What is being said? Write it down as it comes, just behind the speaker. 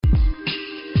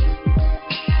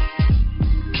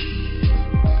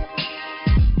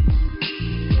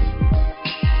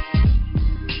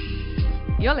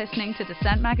listening to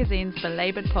Dissent Magazine's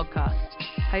Belabored podcast,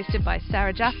 hosted by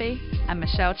Sarah Jaffe and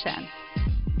Michelle Chen.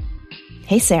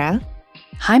 Hey, Sarah.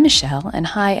 Hi, Michelle, and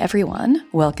hi, everyone.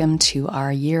 Welcome to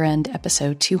our year-end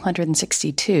episode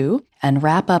 262 and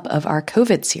wrap-up of our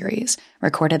COVID series,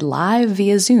 recorded live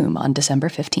via Zoom on December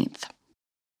 15th.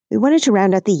 We wanted to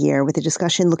round out the year with a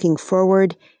discussion looking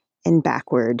forward and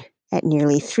backward at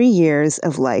nearly 3 years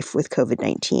of life with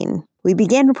COVID-19. We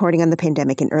began reporting on the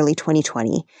pandemic in early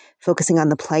 2020, focusing on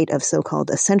the plight of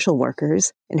so-called essential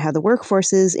workers and how the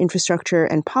workforces, infrastructure,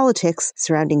 and politics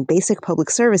surrounding basic public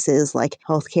services like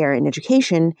healthcare and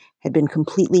education had been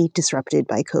completely disrupted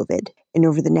by COVID. And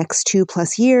over the next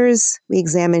 2+ years, we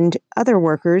examined other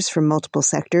workers from multiple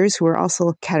sectors who were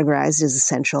also categorized as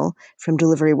essential, from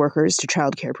delivery workers to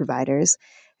childcare providers,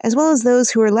 as well as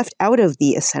those who were left out of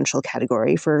the essential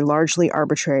category for largely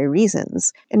arbitrary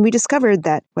reasons. And we discovered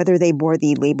that whether they bore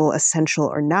the label essential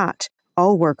or not,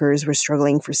 all workers were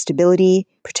struggling for stability,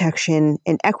 protection,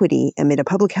 and equity amid a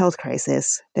public health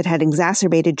crisis that had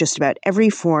exacerbated just about every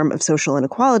form of social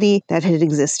inequality that had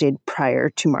existed prior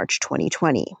to March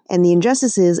 2020. And the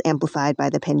injustices amplified by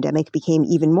the pandemic became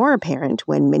even more apparent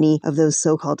when many of those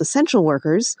so-called essential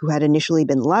workers, who had initially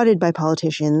been lauded by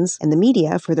politicians and the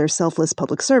media for their selfless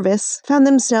public service, found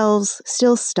themselves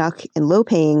still stuck in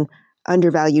low-paying,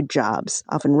 undervalued jobs,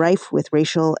 often rife with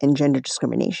racial and gender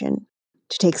discrimination.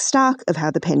 To take stock of how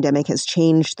the pandemic has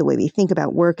changed the way we think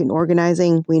about work and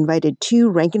organizing, we invited two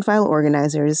rank-and-file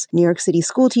organizers, New York City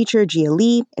school teacher Jia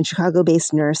Lee and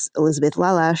Chicago-based nurse Elizabeth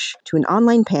Lalash, to an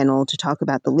online panel to talk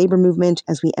about the labor movement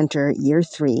as we enter year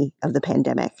 3 of the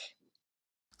pandemic.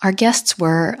 Our guests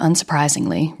were,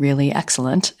 unsurprisingly, really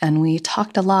excellent, and we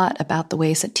talked a lot about the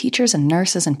ways that teachers and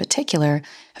nurses in particular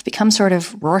have become sort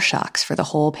of Rorschachs for the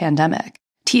whole pandemic.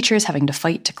 Teachers having to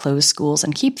fight to close schools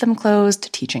and keep them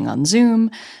closed, teaching on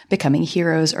Zoom, becoming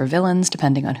heroes or villains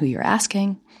depending on who you're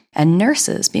asking, and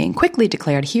nurses being quickly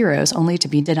declared heroes only to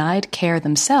be denied care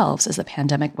themselves as the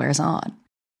pandemic wears on.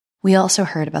 We also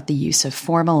heard about the use of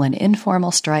formal and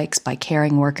informal strikes by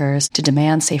caring workers to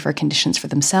demand safer conditions for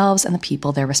themselves and the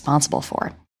people they're responsible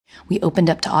for. We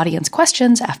opened up to audience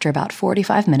questions after about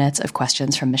 45 minutes of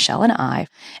questions from Michelle and I,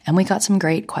 and we got some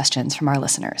great questions from our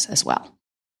listeners as well.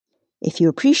 If you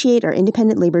appreciate our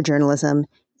independent labor journalism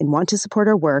and want to support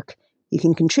our work, you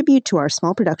can contribute to our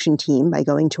small production team by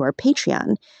going to our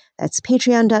Patreon. That's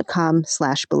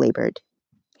patreon.com/belabored.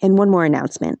 And one more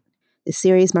announcement. This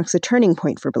series marks a turning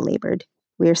point for Belabored.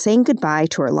 We are saying goodbye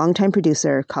to our longtime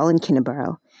producer, Colin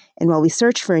Kinneborough, and while we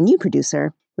search for a new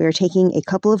producer, we are taking a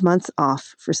couple of months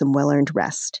off for some well-earned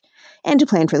rest and to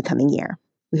plan for the coming year.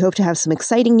 We hope to have some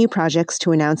exciting new projects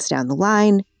to announce down the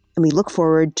line, and we look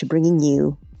forward to bringing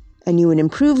you a new and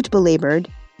improved Belabored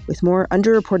with more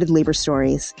underreported labor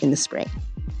stories in the spring.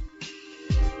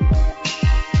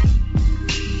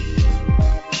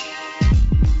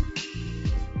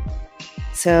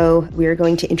 So we're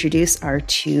going to introduce our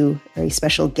two very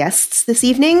special guests this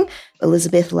evening.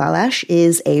 Elizabeth Lalash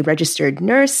is a registered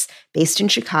nurse based in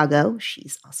Chicago.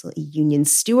 She's also a union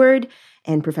steward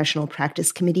and professional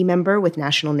practice committee member with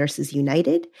National Nurses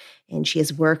United, and she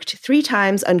has worked 3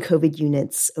 times on COVID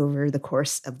units over the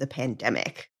course of the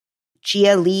pandemic.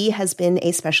 Jia Lee has been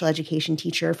a special education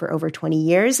teacher for over 20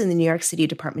 years in the New York City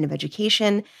Department of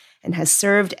Education and has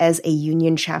served as a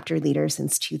union chapter leader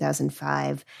since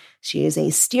 2005. She is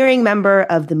a steering member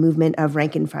of the Movement of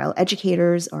Rank-and-File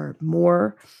Educators, or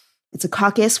MORE. It's a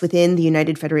caucus within the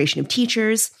United Federation of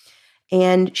Teachers,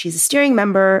 and she's a steering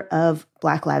member of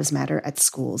Black Lives Matter at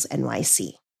Schools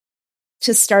NYC.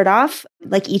 To start off,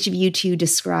 I'd like each of you to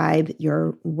describe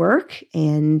your work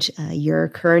and your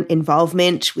current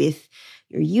involvement with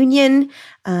your union,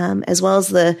 as well as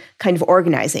the kind of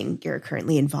organizing you're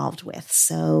currently involved with.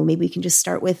 So maybe we can just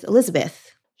start with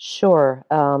Elizabeth. Sure.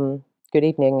 Good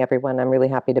evening, everyone. I'm really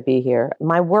happy to be here.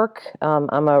 My work,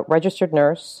 I'm a registered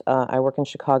nurse. I work in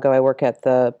Chicago. I work at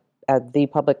the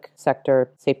public sector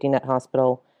safety net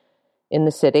hospital in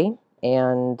the city.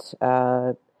 And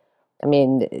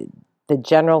the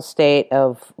general state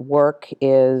of work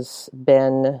is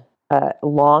been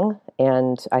long,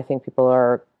 and I think people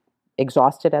are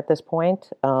exhausted at this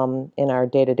point in our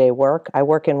day-to-day work. I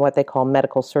work in what they call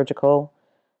medical surgical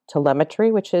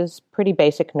telemetry, which is pretty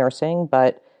basic nursing,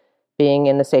 but being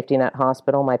in the safety net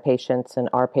hospital, my patients and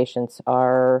our patients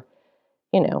are,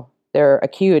 their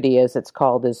acuity, as it's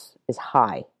called, is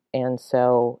high. And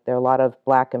so there are a lot of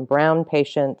Black and brown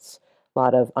patients, a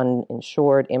lot of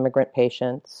uninsured immigrant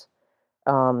patients,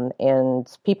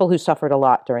 and people who suffered a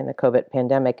lot during the COVID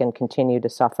pandemic and continue to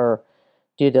suffer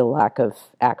due to lack of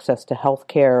access to health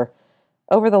care,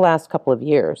 over the last couple of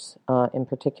years, in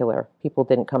particular, people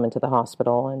didn't come into the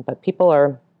hospital, but people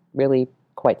are really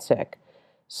quite sick.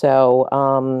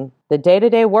 So the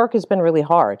day-to-day work has been really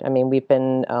hard. I mean, we've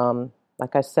been,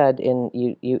 like I said,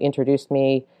 you introduced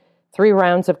me, 3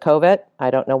 rounds of COVID.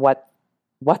 I don't know what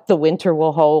the winter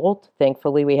will hold.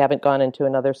 Thankfully, we haven't gone into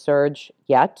another surge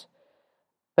yet.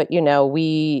 But,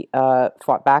 we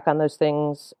fought back on those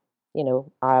things.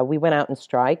 We went out and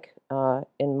strike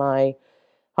in my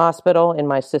hospital, in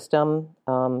my system,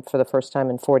 for the first time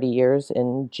in 40 years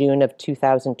in June of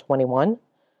 2021,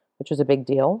 which was a big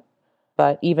deal.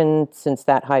 But even since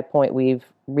that high point, we've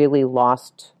really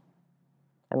lost.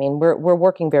 I mean, we're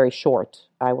working very short,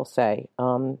 I will say.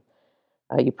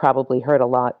 You probably heard a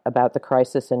lot about the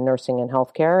crisis in nursing and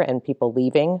healthcare and people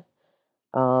leaving.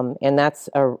 And that's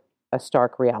a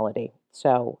stark reality.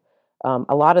 So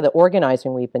a lot of the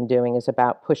organizing we've been doing is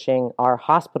about pushing our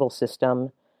hospital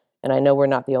system, and I know we're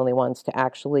not the only ones, to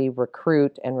actually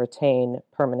recruit and retain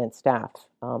permanent staff.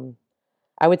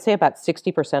 I would say about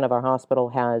 60% of our hospital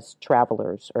has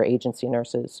travelers or agency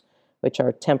nurses, which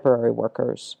are temporary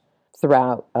workers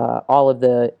throughout all of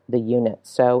the units.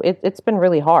 So it's been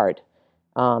really hard.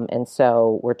 And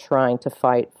so we're trying to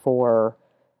fight for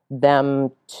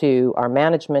our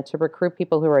management to recruit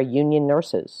people who are union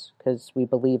nurses, because we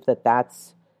believe that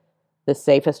that's the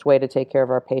safest way to take care of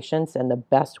our patients and the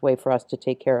best way for us to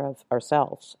take care of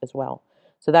ourselves as well.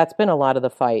 So that's been a lot of the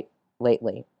fight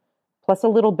lately, plus a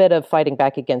little bit of fighting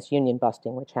back against union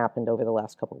busting, which happened over the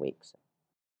last couple of weeks.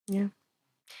 Yeah.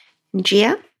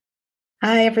 Gia?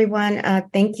 Hi, everyone.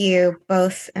 Thank you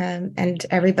both and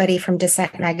everybody from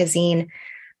Dissent Magazine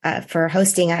for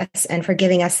hosting us and for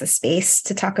giving us the space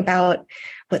to talk about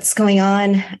what's going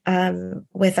on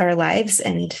with our lives.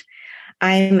 And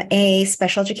I'm a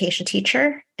special education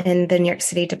teacher in the New York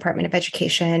City Department of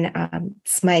Education.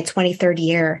 It's my 23rd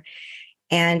year.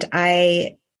 And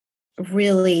I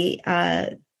really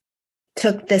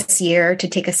took this year to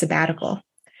take a sabbatical.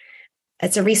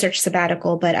 It's a research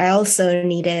sabbatical, but I also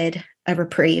needed a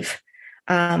reprieve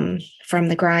from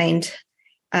the grind.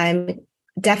 I'm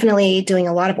definitely doing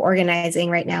a lot of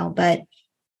organizing right now, but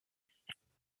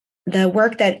the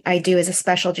work that I do as a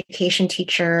special education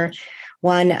teacher,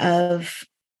 one of,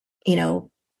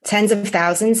 tens of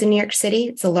thousands in New York City.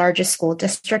 It's the largest school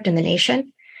district in the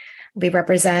nation. We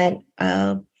represent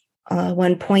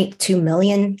 1.2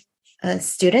 million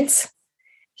students.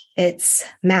 It's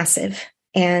massive.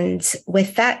 And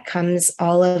with that comes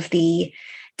all of the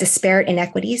disparate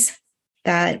inequities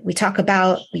that we talk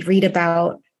about, we read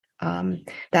about,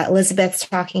 that Elizabeth's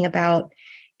talking about,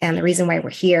 and the reason why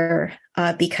we're here,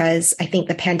 because I think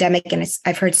the pandemic, and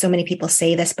I've heard so many people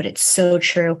say this, but it's so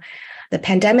true. The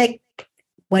pandemic,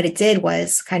 what it did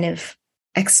was kind of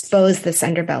expose this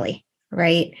underbelly,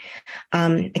 right?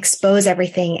 Expose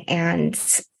everything, and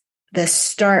the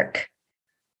stark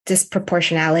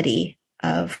disproportionality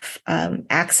of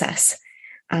access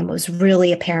was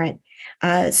really apparent.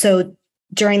 So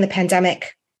during the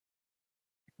pandemic,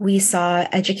 we saw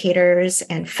educators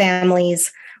and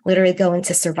families literally go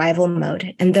into survival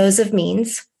mode. And those of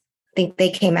means, I think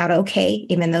they came out okay,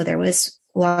 even though there was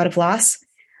a lot of loss.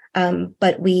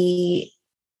 But we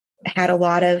had a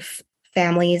lot of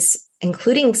families,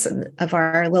 including some of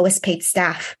our lowest paid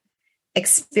staff,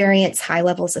 experience high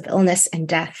levels of illness and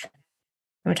death.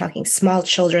 We're talking small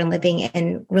children living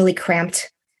in really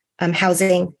cramped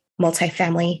housing,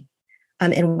 multifamily,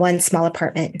 in one small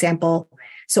apartment example.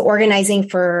 So organizing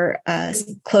for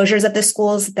closures of the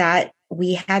schools that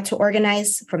we had to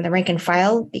organize from the rank and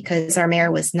file, because our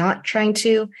mayor was not trying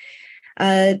to,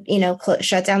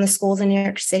 shut down the schools in New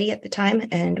York City at the time.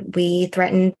 And we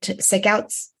threatened sick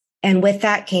outs. And with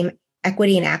that came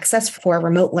equity and access for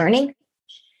remote learning.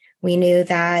 We knew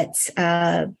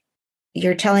that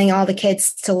you're telling all the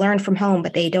kids to learn from home,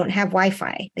 but they don't have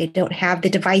Wi-Fi. They don't have the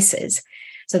devices.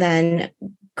 So then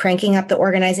cranking up the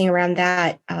organizing around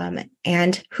that,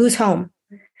 and who's home,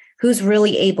 who's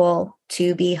really able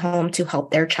to be home to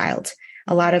help their child.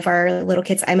 A lot of our little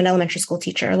kids, I'm an elementary school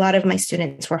teacher, a lot of my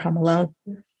students were home alone,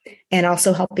 and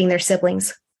also helping their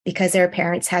siblings because their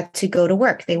parents had to go to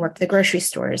work. They worked the grocery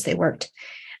stores, they worked,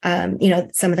 some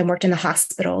of them worked in the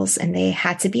hospitals, and they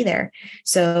had to be there.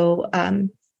 So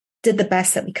did the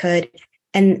best that we could.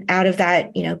 And out of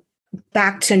that,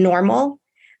 back to normal,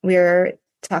 we're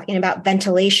talking about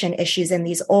ventilation issues in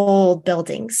these old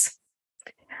buildings.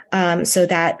 So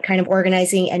that kind of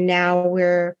organizing. And now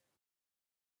we're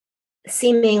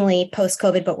seemingly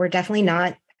post-COVID, but we're definitely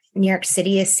not. New York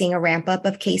City is seeing a ramp up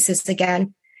of cases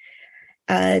again.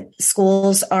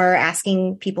 Schools are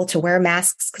asking people to wear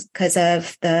masks because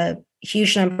of the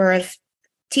huge number of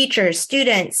teachers,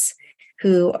 students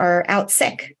who are out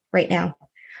sick right now.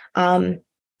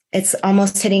 It's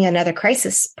almost hitting another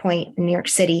crisis point in New York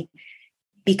City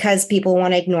because people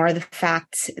want to ignore the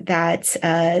fact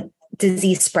that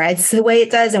disease spreads the way it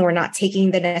does, and we're not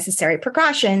taking the necessary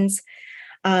precautions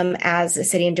as a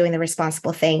city and doing the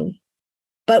responsible thing.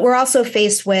 But we're also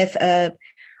faced with a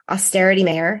austerity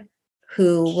mayor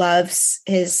who loves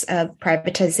his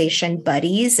privatization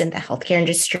buddies in the healthcare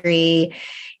industry,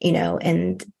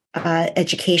 and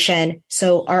education.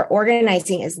 So our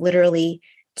organizing is literally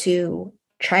to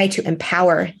try to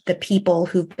empower the people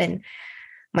who've been,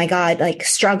 my God, like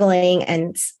struggling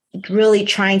and really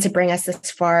trying to bring us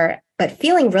this far, but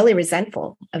feeling really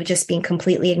resentful of just being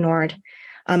completely ignored.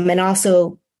 And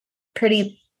also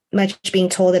pretty much being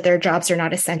told that their jobs are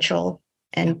not essential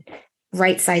and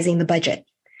right-sizing the budget.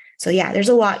 So yeah, there's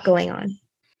a lot going on.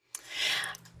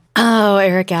 Oh,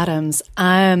 Eric Adams.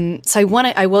 So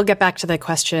I will get back to the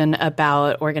question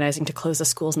about organizing to close the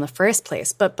schools in the first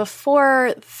place. But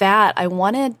before that, I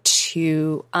wanted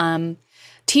to,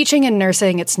 teaching and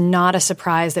nursing, it's not a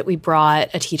surprise that we brought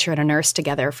a teacher and a nurse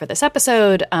together for this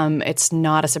episode. It's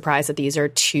not a surprise that these are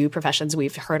two professions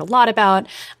we've heard a lot about.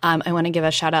 I want to give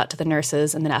a shout out to the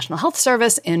nurses in the National Health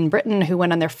Service in Britain who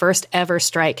went on their first ever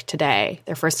strike today,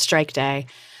 their first strike day.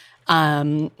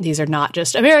 These are not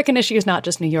just American issues, not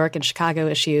just New York and Chicago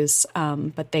issues,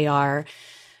 but they are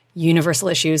universal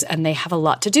issues, and they have a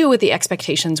lot to do with the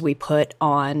expectations we put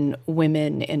on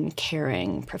women in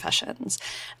caring professions.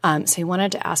 So I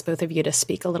wanted to ask both of you to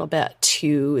speak a little bit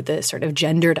to the sort of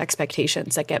gendered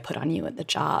expectations that get put on you at the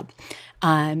job.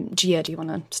 Gia, do you want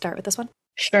to start with this one?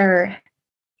 Sure.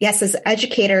 Yes, as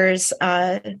educators,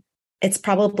 it's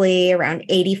probably around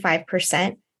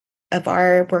 85% of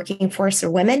our working force are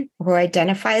women who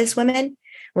identify as women.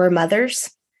 We're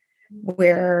mothers.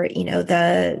 We're,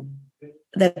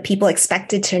 the people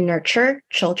expected to nurture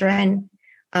children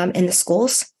in the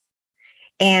schools.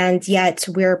 And yet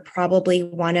we're probably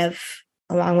one of,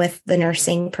 along with the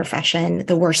nursing profession,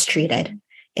 the worst treated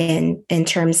in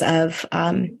terms of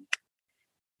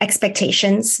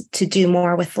expectations to do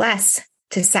more with less,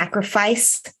 to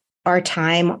sacrifice our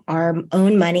time, our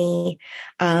own money,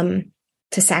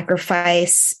 to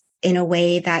sacrifice in a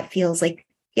way that feels like,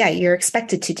 yeah, you're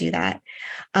expected to do that.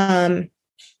 And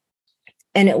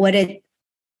what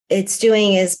it's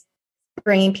doing is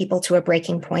bringing people to a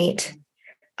breaking point.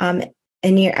 And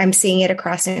I'm seeing it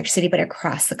across New York City, but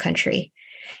across the country.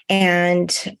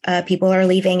 And people are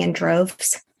leaving in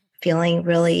droves, feeling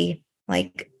really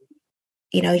like,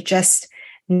 just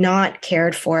not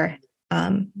cared for.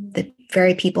 The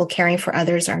very people caring for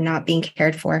others are not being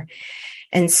cared for.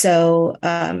 And so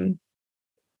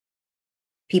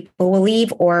people will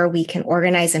leave, or we can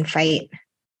organize and fight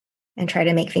and try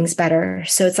to make things better.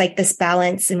 So it's like this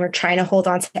balance, and we're trying to hold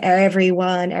on to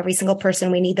everyone, every single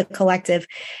person. We need the collective.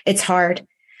 It's hard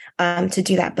to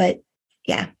do that, but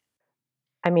yeah.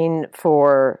 I mean,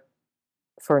 for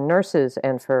nurses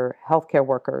and for healthcare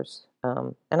workers,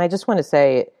 and I just want to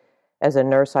say, as a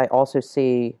nurse, I also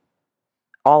see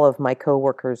all of my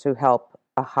coworkers who help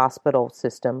a hospital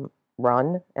system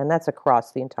run, and that's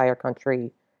across the entire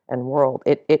country and world.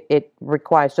 It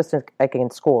requires, just like in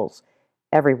schools,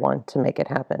 everyone to make it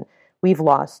happen. We've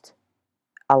lost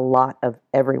a lot of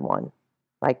everyone.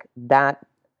 Like that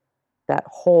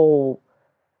whole,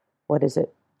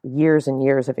 years and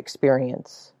years of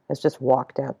experience has just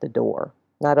walked out the door.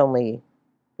 Not only,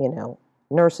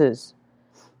 nurses,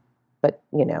 but,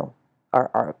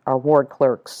 our ward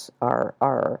clerks,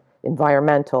 our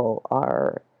environmental,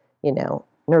 our,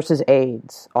 nurses'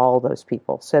 aides, all those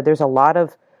people. So there's a lot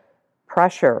of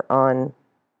pressure on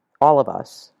all of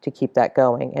us to keep that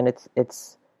going, and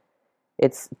it's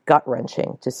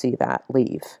gut-wrenching to see that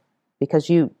leave, because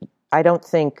I don't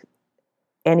think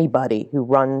anybody who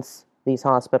runs these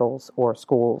hospitals or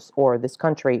schools or this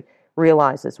country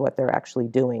realizes what they're actually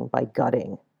doing by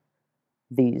gutting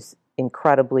these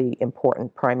incredibly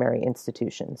important primary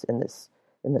institutions in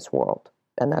this world,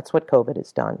 and that's what COVID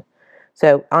has done.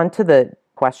 So on to the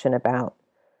question about,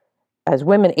 as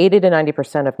women, 80 to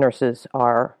 90% of nurses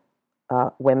are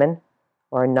women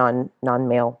or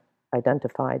non-male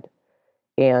identified.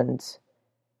 And,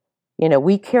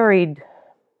 we carried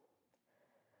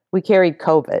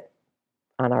COVID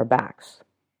on our backs.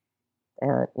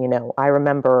 And, I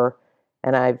remember,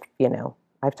 and I've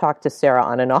talked to Sarah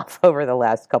on and off over the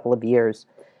last couple of years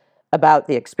about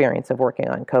the experience of working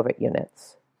on COVID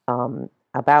units,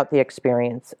 about the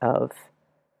experience of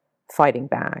fighting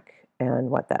back and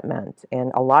what that meant.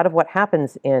 And a lot of what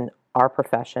happens in our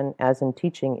profession, as in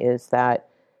teaching, is that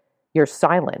you're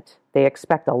silent. They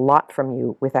expect a lot from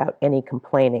you without any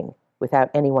complaining, without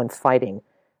anyone fighting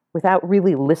without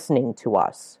really listening to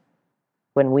us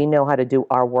when we know how to do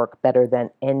our work better than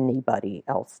anybody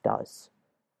else does.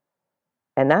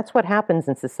 And that's what happens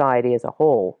in society as a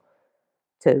whole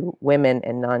to women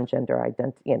and non-gender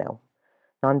identity,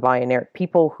 non-binary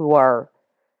people who are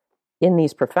in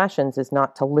these professions, is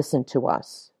not to listen to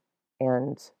us.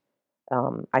 And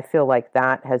I feel like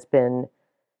that has been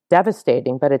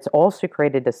devastating, but it's also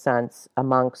created a sense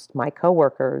amongst my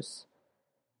coworkers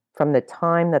from the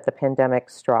time that the pandemic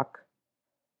struck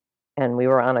and we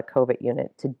were on a COVID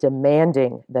unit to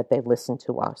demanding that they listen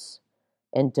to us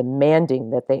and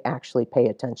demanding that they actually pay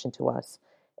attention to us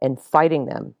and fighting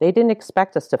them. They didn't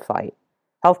expect us to fight.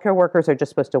 Healthcare workers are just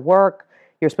supposed to work.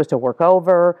 You're supposed to work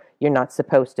over. You're not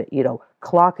supposed to,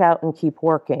 clock out and keep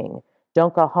working.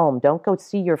 Don't go home. Don't go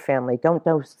see your family. Don't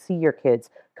go see your kids.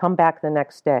 Come back the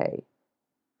next day.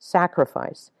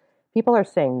 Sacrifice. People are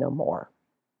saying no more.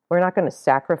 We're not going to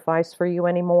sacrifice for you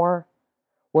anymore.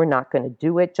 We're not going to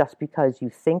do it just because you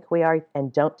think we are,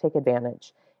 and don't take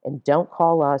advantage. And don't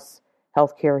call us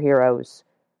healthcare heroes,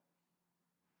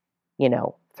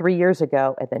 3 years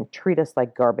ago, and then treat us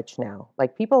like garbage now.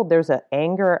 Like people, there's an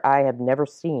anger I have never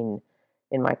seen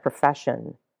in my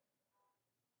profession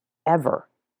ever.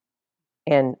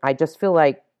 And I just feel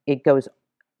like it goes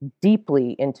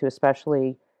deeply into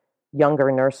especially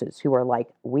younger nurses who are like,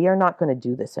 we are not going to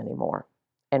do this anymore.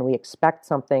 And we expect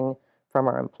something from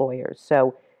our employers.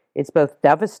 So it's both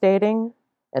devastating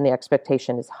and the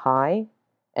expectation is high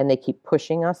and they keep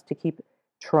pushing us to keep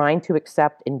trying to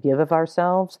accept and give of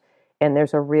ourselves. And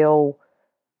there's a real,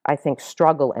 I think,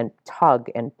 struggle and tug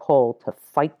and pull to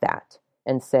fight that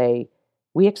and say,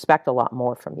 we expect a lot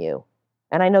more from you.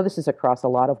 And I know this is across a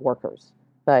lot of workers,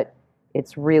 but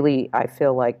it's really, I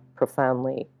feel like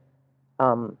profoundly,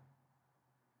 I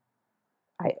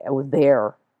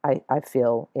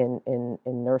feel in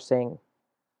nursing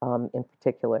in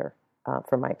particular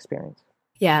from my experience.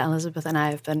 Yeah, Elizabeth and I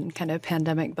have been kind of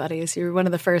pandemic buddies. You were one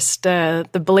of the first, the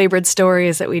belabored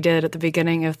stories that we did at the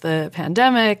beginning of the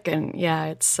pandemic, and yeah,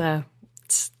 it's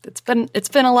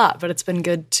been a lot, but it's been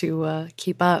good to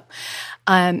keep up.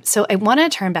 So I want to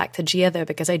turn back to Gia though,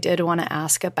 because I did want to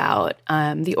ask about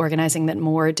the organizing that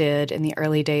Moore did in the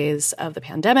early days of the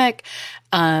pandemic,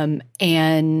 and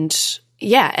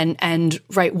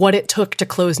right, what it took to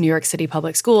close New York City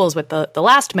public schools. With the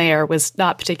last mayor was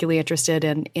not particularly interested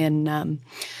in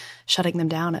shutting them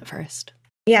down at first.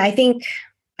 Yeah, I think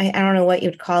I don't know what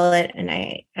you'd call it, and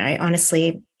I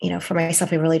honestly, for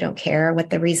myself, I really don't care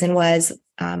what the reason was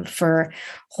for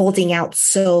holding out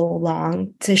so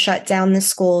long to shut down the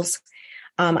schools.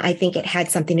 I think it had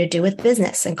something to do with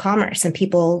business and commerce and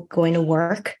people going to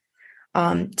work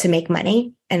to make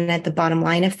money. And at the bottom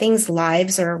line of things,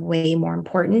 lives are way more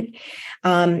important.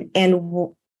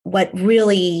 What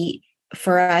really,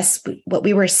 for us, what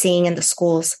we were seeing in the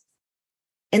schools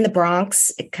in the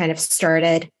Bronx, it kind of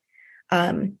started.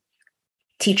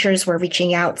 Teachers were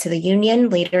reaching out to the union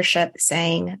leadership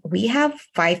saying, we have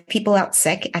 5 people out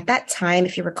sick. At that time,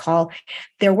 if you recall,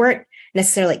 there weren't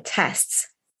necessarily tests.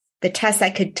 The tests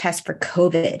that could test for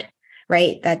COVID,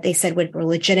 right, that they said were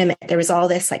legitimate. There was all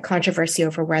this controversy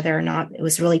over whether or not it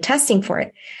was really testing for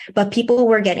it. But people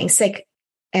were getting sick,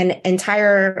 and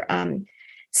entire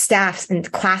staffs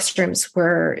and classrooms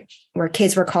where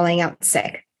kids were calling out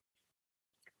sick.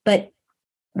 But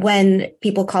when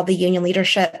people called the union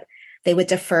leadership, they would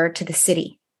defer to the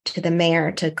city, to the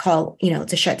mayor to call,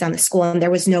 to shut down the school. And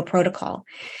there was no protocol.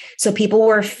 So people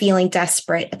were feeling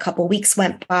desperate. A couple of weeks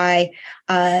went by.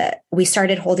 We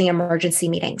started holding emergency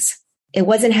meetings. It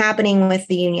wasn't happening with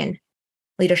the union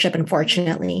leadership,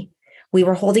 unfortunately. We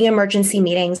were holding emergency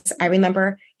meetings. I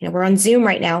remember, we're on Zoom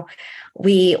right now.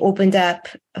 We opened up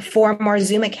 4 more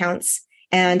Zoom accounts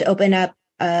and opened up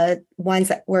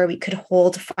ones where we could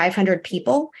hold 500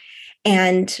 people.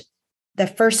 And the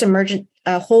first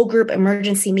whole group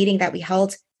emergency meeting that we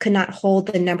held could not hold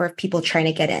the number of people trying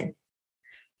to get in.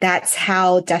 That's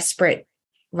how desperate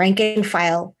rank and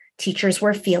file teachers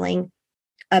were feeling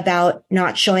about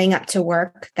not showing up to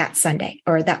work that Sunday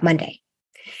or that Monday.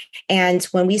 And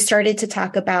when we started to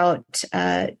talk about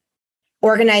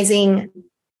organizing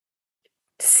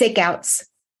sick outs,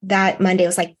 that Monday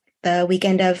was like the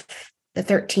weekend of the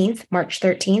 13th, March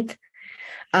 13th.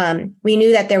 We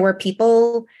knew that there were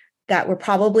people that were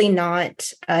probably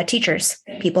not teachers,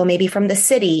 people maybe from the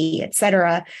city, et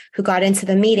cetera, who got into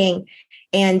the meeting.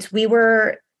 And we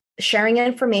were sharing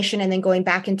information and then going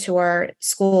back into our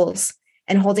schools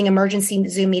and holding emergency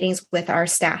Zoom meetings with our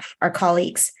staff, our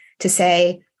colleagues, to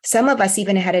say, some of us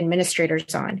even had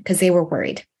administrators on because they were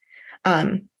worried.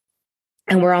 And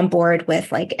we're on board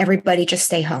with everybody just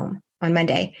stay home on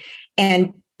Monday.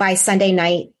 And by Sunday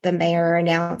night, the mayor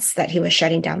announced that he was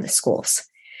shutting down the schools.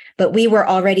 But we were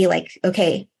already like,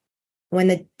 okay, when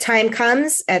the time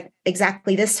comes at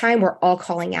exactly this time, we're all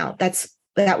calling out.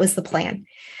 That was the plan.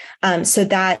 So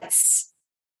that's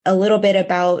a little bit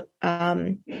about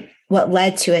what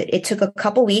led to it. It took a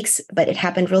couple weeks, but it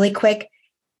happened really quick.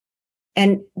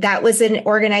 And that was an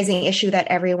organizing issue that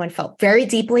everyone felt very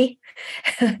deeply,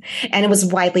 and it was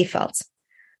widely felt.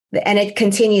 And it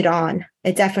continued on.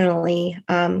 It definitely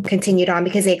continued on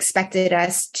because they expected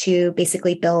us to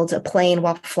basically build a plane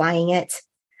while flying it.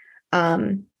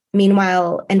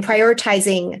 Meanwhile, and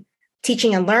prioritizing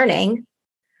teaching and learning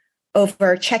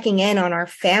over checking in on our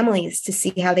families to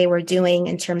see how they were doing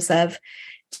in terms of,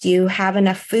 do you have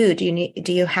enough food?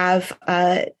 Do you have,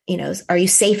 are you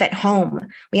safe at home?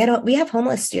 We have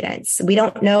homeless students. We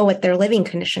don't know what their living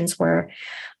conditions were.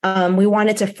 We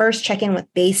wanted to first check in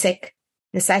with basic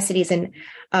necessities and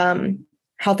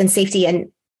health and safety.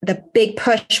 And the big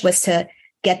push was to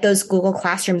get those Google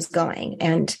Classrooms going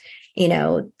and,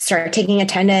 start taking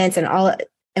attendance and all.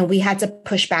 And we had to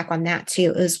push back on that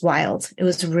too. It was wild. It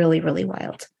was really, really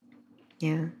wild.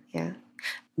 Yeah. Yeah.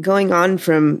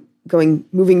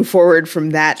 Moving forward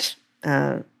from that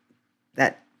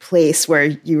place where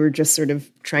you were just sort of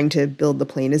trying to build the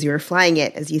plane as you were flying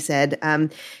it, as you said.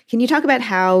 Can you talk about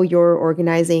how your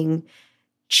organizing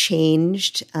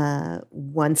changed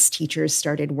once teachers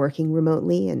started working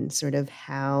remotely, and sort of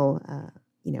how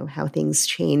things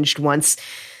changed once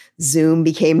Zoom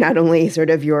became not only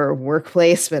sort of your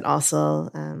workplace, but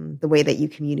also the way that you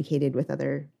communicated with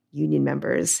other union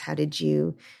members? How did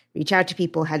you reach out to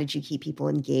people? How did you keep people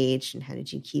engaged? And how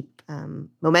did you keep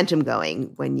momentum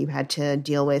going when you had to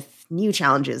deal with new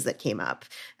challenges that came up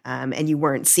and you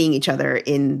weren't seeing each other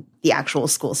in the actual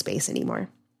school space anymore?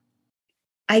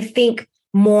 I think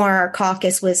more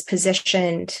caucus was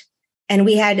positioned, and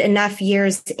we had enough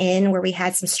years in where we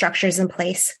had some structures in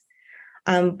place.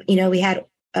 We had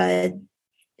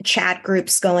chat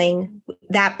groups going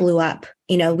that blew up.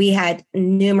 We had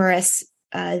numerous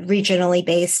regionally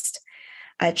based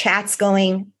chats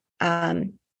going.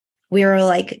 We were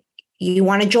like, you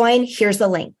want to join? Here's the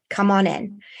link. Come on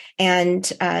in.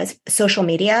 And social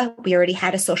media, we already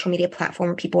had a social media platform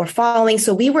where people were following.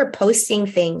 So we were posting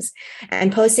things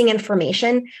and posting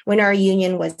information when our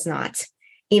union was not.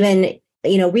 Even,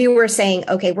 we were saying,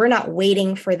 okay, we're not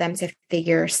waiting for them to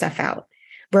figure stuff out.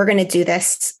 We're going to do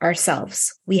this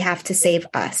ourselves. We have to save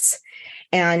us.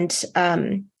 And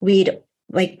we'd,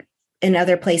 like in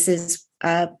other places,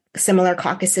 similar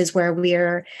caucuses where we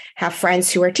have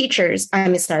friends who are teachers.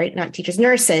 Not teachers,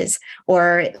 nurses,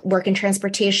 or work in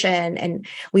transportation. And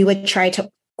we would try to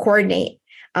coordinate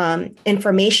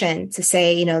information to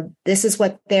say, this is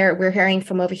what we're hearing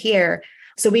from over here.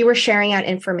 So we were sharing out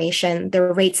information, the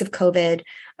rates of COVID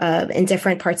in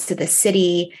different parts of the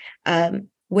city,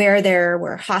 where there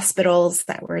were hospitals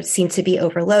that seemed to be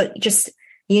overloaded, just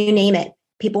you name it.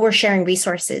 People were sharing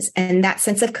resources, and that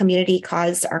sense of community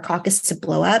caused our caucus to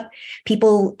blow up.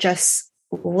 People just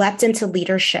leapt into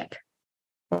leadership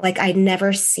like I'd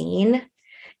never seen.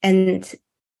 And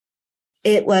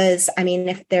it was,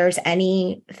 if there's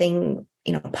anything,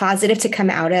 positive to come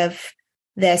out of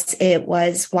this, it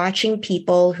was watching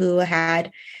people who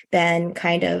had been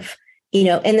kind of,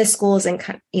 in the schools and,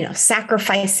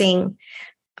 sacrificing,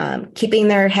 keeping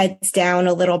their heads down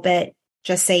a little bit,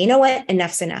 just say, you know what,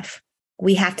 enough's enough.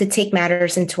 We have to take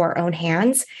matters into our own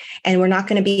hands, and we're not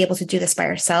going to be able to do this by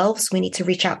ourselves. We need to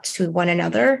reach out to one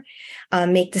another,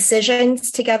 make decisions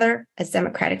together as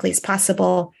democratically as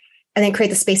possible, and then create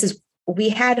the spaces. We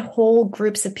had whole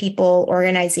groups of people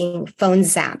organizing phone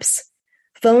zaps.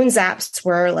 Phone zaps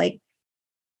were like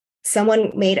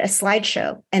someone made a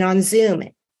slideshow, and on Zoom,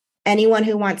 anyone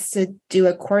who wants to do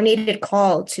a coordinated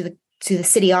call to the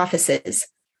city offices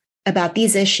about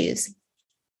these issues.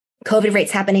 COVID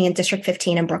rates happening in District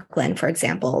 15 in Brooklyn, for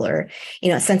example, or,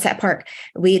 Sunset Park,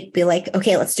 we'd be like,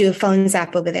 okay, let's do a phone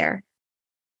zap over there.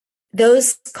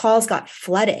 Those calls got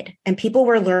flooded, and people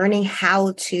were learning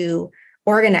how to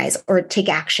organize or take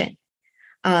action.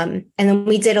 And then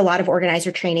we did a lot of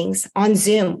organizer trainings on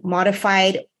Zoom,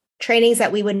 modified trainings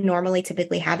that we would normally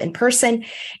typically have in person.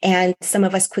 And some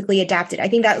of us quickly adapted. I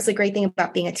think that was the great thing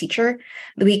about being a teacher.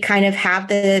 We kind of have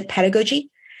the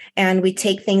pedagogy, and we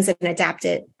take things and adapt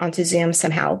it onto Zoom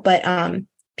somehow. But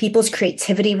people's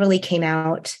creativity really came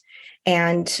out,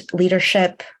 and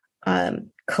leadership, a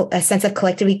sense of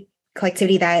collectivity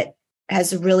that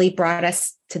has really brought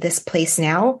us to this place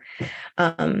now,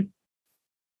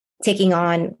 taking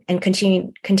on and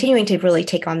continuing to really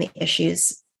take on the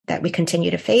issues that we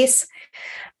continue to face.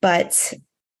 But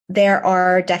there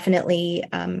are definitely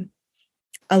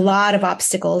a lot of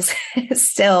obstacles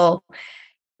still.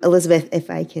 Elizabeth, if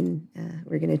I can,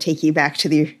 we're going to take you back to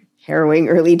the harrowing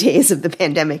early days of the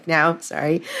pandemic now.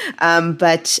 Sorry.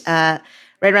 But right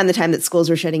around the time that schools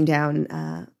were shutting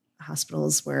down,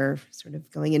 hospitals were sort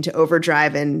of going into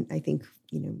overdrive. And I think,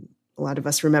 a lot of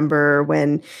us remember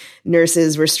when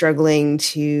nurses were struggling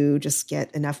to just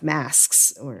get enough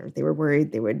masks, or they were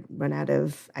worried they would run out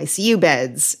of ICU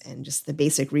beds and just the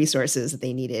basic resources that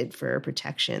they needed for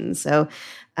protection. So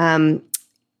can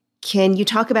you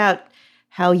talk about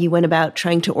how you went about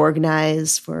trying to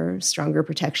organize for stronger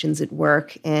protections at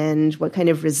work and what kind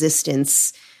of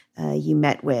resistance you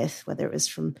met with, whether it was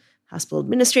from hospital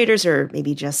administrators or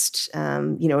maybe just,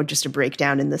 just a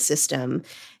breakdown in the system?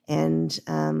 And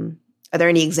are there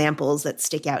any examples that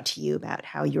stick out to you about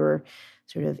how you're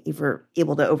sort of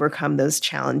able to overcome those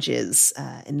challenges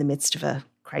in the midst of a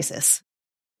crisis?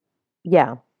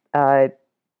 Yeah. I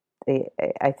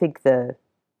think the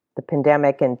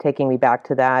pandemic, and taking me back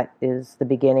to that, is the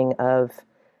beginning of,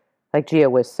 like Gia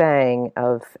was saying,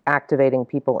 of activating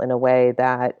people in a way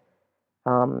that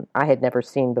I had never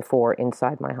seen before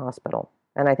inside my hospital.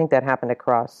 And I think that happened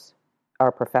across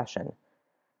our profession,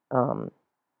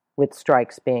 with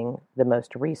strikes being the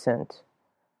most recent,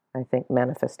 I think,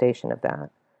 manifestation of that.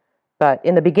 But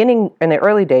in the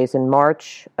early days, in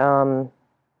March,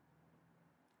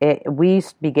 we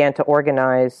began to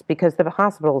organize because the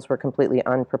hospitals were completely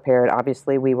unprepared.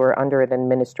 Obviously, we were under an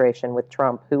administration with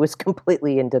Trump who was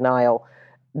completely in denial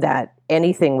that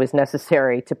anything was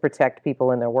necessary to protect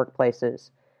people in their workplaces.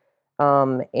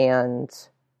 And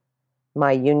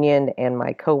my union and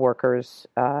my coworkers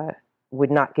would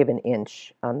not give an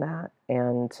inch on that.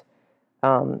 And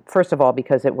first of all,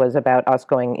 because it was about us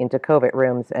going into COVID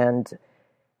rooms, and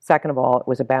second of all, it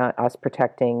was about us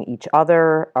protecting each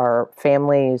other, our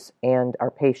families, and our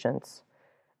patients.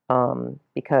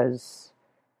 Because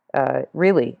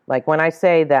really, like when I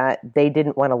say that they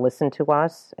didn't want to listen to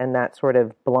us, and that sort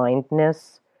of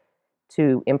blindness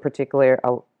to, in particular,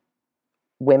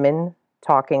 women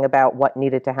talking about what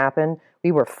needed to happen,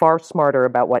 we were far smarter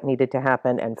about what needed to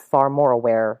happen and far more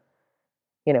aware.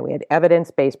 We had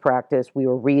evidence-based practice. We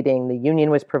were reading. The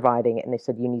union was providing it, and they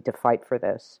said, you need to fight for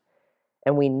this.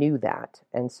 And we knew that.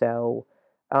 And so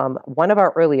one of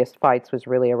our earliest fights was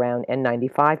really around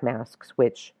N95 masks,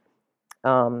 which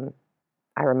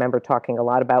I remember talking a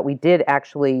lot about. We did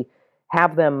actually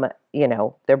have them,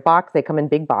 they come in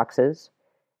big boxes.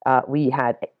 We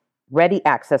had ready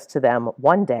access to them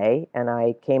one day, and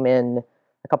I came in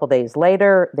a couple days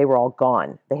later. They were all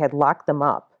gone. They had locked them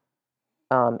up.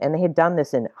 And they had done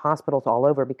this in hospitals all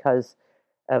over because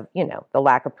of, the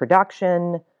lack of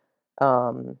production.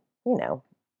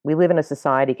 We live in a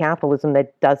society, capitalism,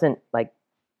 that doesn't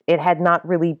it had not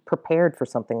really prepared for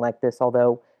something like this,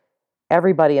 although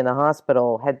everybody in the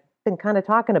hospital had been kind of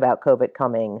talking about COVID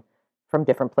coming from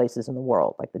different places in the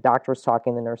world, like the doctors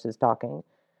talking, the nurses talking.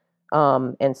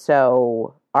 And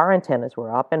so our antennas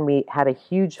were up, and we had a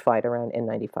huge fight around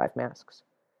N95 masks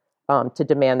to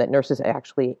demand that nurses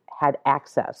actually had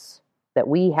access, that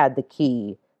we had the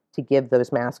key to give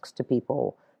those masks to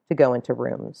people to go into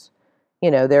rooms.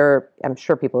 I'm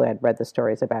sure people had read the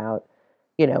stories about,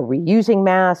 reusing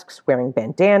masks, wearing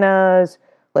bandanas,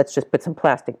 let's just put some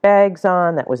plastic bags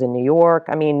on. That was in New York.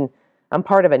 I mean, I'm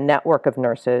part of a network of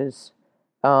nurses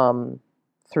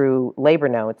through Labor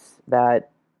Notes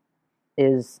that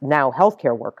is now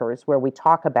healthcare workers, where we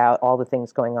talk about all the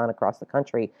things going on across the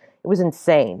country. It was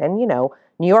insane. And,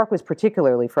 New York was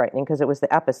particularly frightening because it was the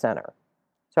epicenter.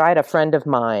 So I had a friend of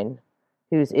mine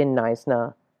who's in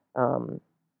NYSNA.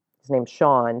 His name's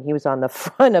Sean. He was on the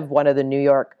front of one of the New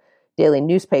York daily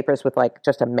newspapers with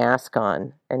just a mask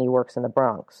on, and he works in the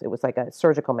Bronx. It was like a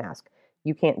surgical mask.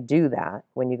 You can't do that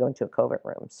when you go into a COVID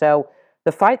room. So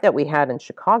the fight that we had in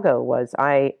Chicago was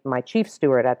my chief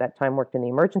steward at that time worked in the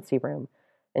emergency room,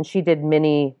 and she did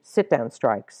mini sit-down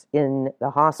strikes in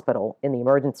the hospital in the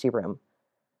emergency room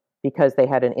because they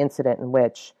had an incident in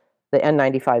which the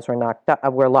N95s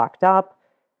were locked up.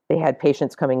 They had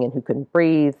patients coming in who couldn't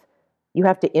breathe. You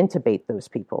have to intubate those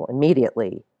people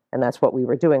immediately, and that's what we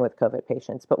were doing with COVID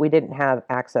patients, but we didn't have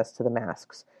access to the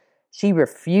masks. She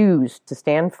refused to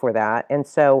stand for that, and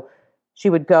so she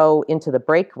would go into the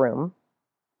break room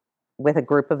with a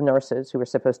group of nurses who were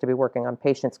supposed to be working on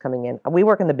patients coming in. We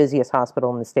work in the busiest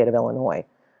hospital in the state of Illinois.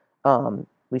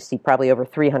 We see probably over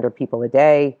 300 people a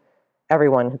day.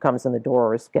 Everyone who comes in the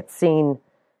doors gets seen,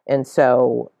 and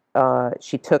so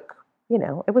she took,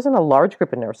 it wasn't a large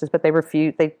group of nurses, but they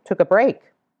took a break,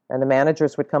 and the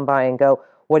managers would come by and go,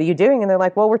 what are you doing? And they're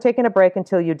like, well, we're taking a break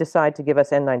until you decide to give us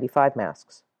N95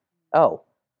 masks. Oh,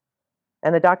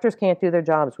 And the doctors can't do their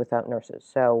jobs without nurses.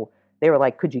 So they were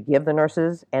like, could you give the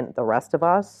nurses and the rest of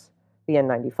us the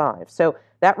N95? So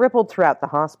that rippled throughout the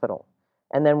hospital.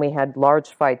 And then we had large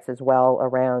fights as well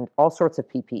around all sorts of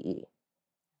PPE,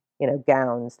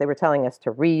 gowns. They were telling us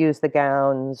to reuse the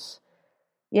gowns.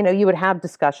 You would have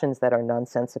discussions that are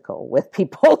nonsensical with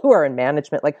people who are in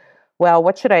management, like, well,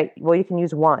 you can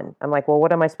use one. I'm like, well,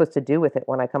 what am I supposed to do with it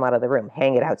when I come out of the room?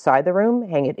 Hang it outside the room?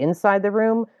 Hang it inside the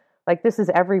room? Like, this is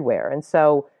everywhere. And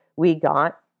so we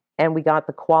got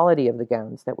the quality of the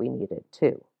gowns that we needed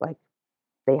too. Like,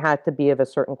 they had to be of a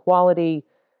certain quality.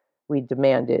 We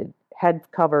demanded head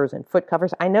covers and foot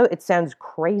covers. I know it sounds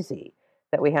crazy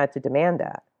that we had to demand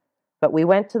that, but we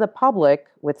went to the public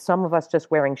with some of us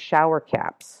just wearing shower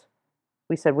caps.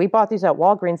 We said, we bought these at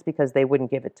Walgreens because they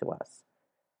wouldn't give it to us.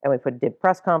 And we did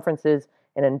press conferences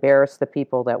and embarrassed the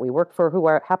people that we worked for who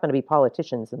happen to be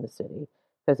politicians in the city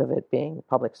because of it being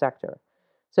public sector.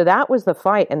 So that was the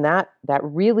fight. And that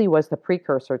really was the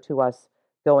precursor to us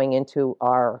going into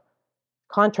our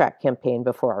contract campaign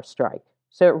before our strike.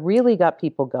 So it really got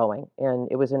people going, and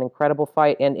it was an incredible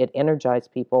fight, and it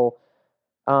energized people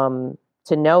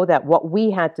to know that what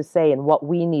we had to say and what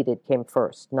we needed came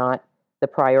first, not the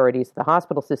priorities of the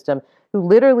hospital system, who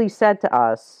literally said to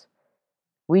us,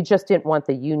 we just didn't want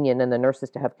the union and the nurses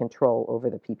to have control over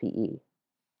the PPE.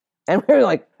 And we were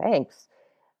like, thanks.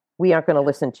 We aren't going to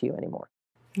listen to you anymore.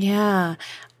 Yeah.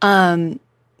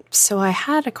 So I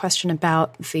had a question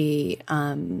about the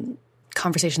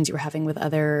conversations you were having with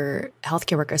other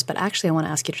healthcare workers, but actually I want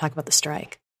to ask you to talk about the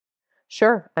strike.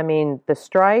 Sure. I mean, the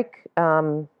strike,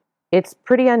 it's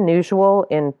pretty unusual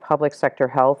in public sector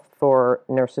health for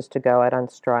nurses to go out on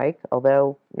strike,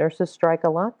 although nurses strike a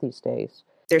lot these days.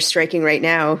 They're striking right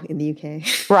now in the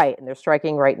UK. Right. And they're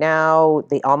striking right now.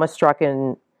 They almost struck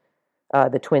in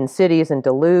the Twin Cities in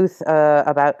Duluth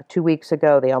about 2 weeks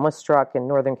ago. They almost struck in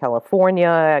Northern California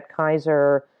at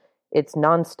Kaiser. It's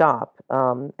nonstop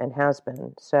and has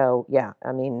been. So, yeah,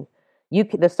 I mean,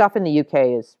 the stuff in the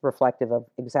UK is reflective of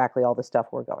exactly all the stuff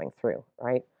we're going through,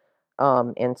 right?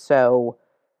 And so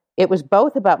it was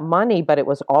both about money, but it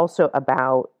was also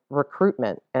about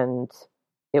recruitment. And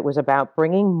it was about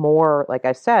bringing more, like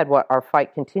I said, what our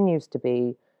fight continues to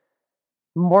be,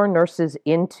 more nurses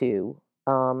into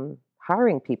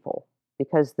hiring people,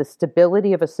 because the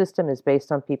stability of a system is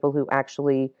based on people who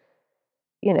actually,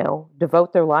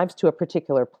 devote their lives to a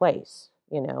particular place,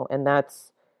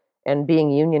 and being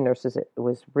union nurses, it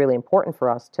was really important for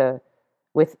us to,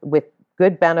 with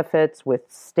good benefits, with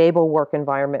stable work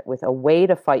environment, with a way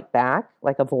to fight back,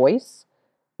 like a voice,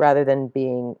 rather than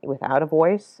being without a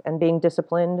voice and being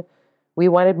disciplined. We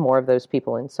wanted more of those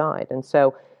people inside. And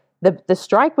so the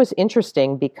strike was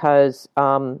interesting because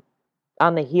on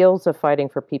the heels of fighting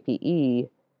for PPE,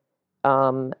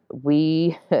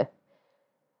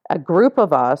 a group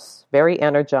of us, very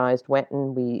energized, went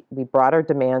and we brought our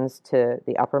demands to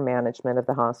the upper management of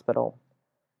the hospital.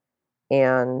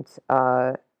 And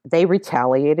they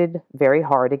retaliated very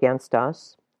hard against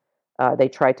us. They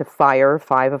tried to fire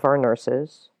 5 of our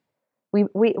nurses. It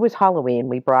was Halloween.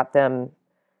 We brought them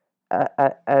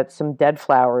some dead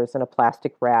flowers and a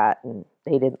plastic rat, and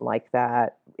they didn't like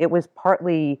that. It was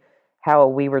partly how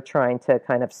we were trying to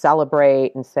kind of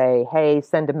celebrate and say, hey,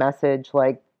 send a message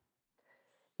like,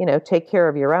 take care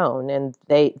of your own. And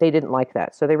they didn't like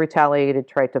that. So they retaliated,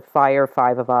 tried to fire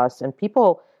 5 of us. And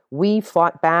we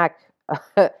fought back,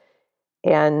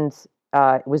 and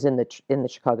it was in the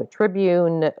Chicago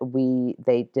Tribune.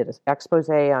 They did an expose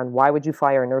on why would you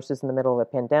fire nurses in the middle of a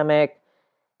pandemic.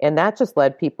 And that just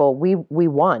led people, we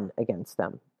won against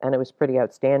them. And it was pretty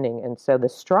outstanding. And so the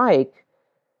strike,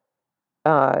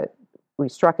 we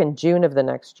struck in June of the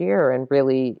next year, and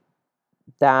really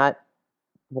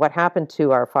what happened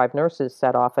to our 5 nurses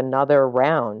set off another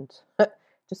round.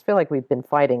 Just feel like we've been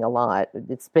fighting a lot.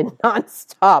 It's been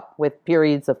nonstop with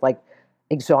periods of like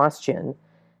exhaustion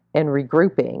and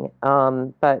regrouping.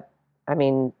 But I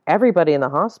mean, everybody in the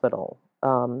hospital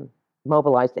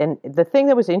mobilized. And the thing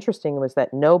that was interesting was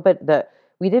that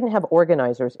we didn't have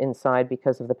organizers inside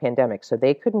because of the pandemic. So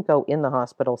they couldn't go in the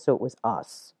hospital. So it was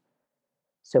us.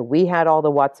 So we had all the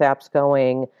WhatsApps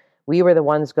going. We were the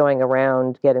ones going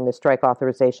around getting the strike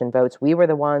authorization votes. We were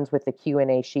the ones with the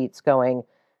Q&A sheets going.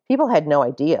 People had no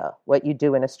idea what you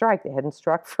do in a strike. They hadn't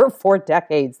struck for 4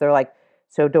 decades. They're like,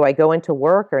 so do I go into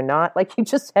work or not? Like, you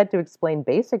just had to explain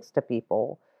basics to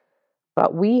people.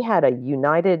 But we had a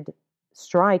united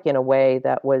strike in a way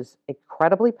that was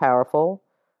incredibly powerful.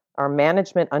 Our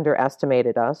management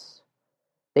underestimated us.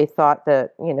 They thought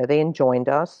that, they enjoined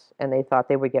us, and they thought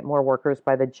they would get more workers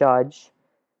by the judge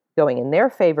going in their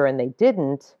favor, and they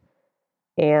didn't.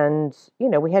 And,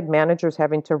 we had managers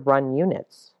having to run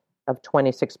units of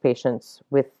 26 patients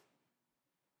with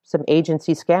some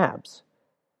agency scabs.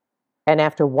 And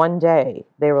after one day,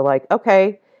 they were like,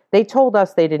 okay, they told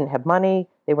us they didn't have money.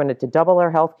 They wanted to double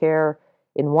our health care.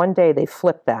 In one day, they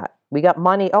flipped that. We got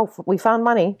money. Oh, we found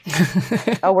money.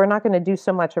 Oh, we're not going to do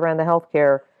so much around the health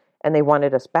care. And they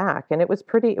wanted us back. And it was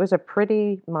a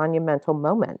pretty monumental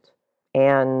moment.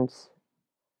 And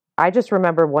I just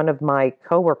remember one of my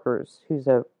coworkers, who's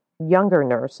a younger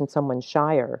nurse and someone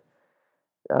shyer,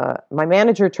 my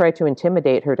manager tried to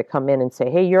intimidate her to come in and say,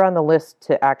 hey, you're on the list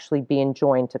to actually be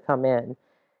enjoined to come in.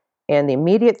 And the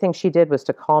immediate thing she did was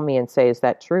to call me and say, is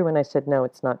that true? And I said, no,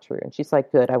 it's not true. And she's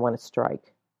like, good, I want to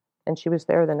strike. And she was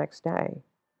there the next day.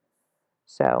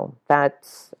 So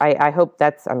I hope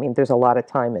there's a lot of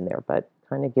time in there, but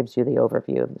kind of gives you the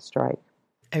overview of the strike.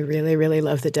 I really, really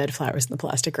love the dead flowers in the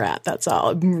plastic rat. That's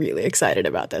all. I'm really excited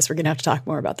about this. We're going to have to talk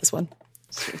more about this one.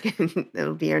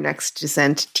 It'll be our next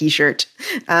Dissent t-shirt.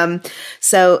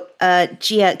 So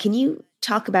Gia, can you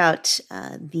talk about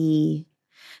the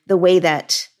way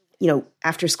that,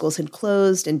 after schools had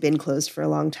closed and been closed for a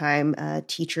long time,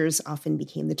 teachers often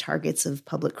became the targets of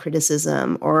public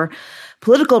criticism or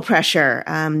political pressure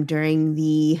during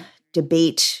the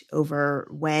debate over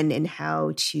when and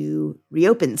how to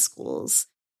reopen schools?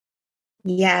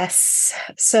 Yes.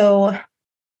 So,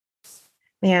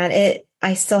 man,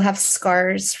 I still have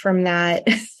scars from that.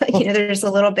 There's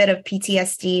a little bit of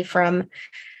PTSD from,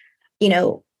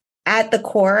 at the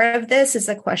core of this is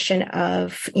a question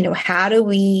of, how do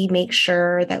we make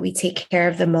sure that we take care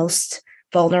of the most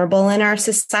vulnerable in our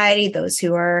society, those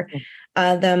who are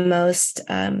the most,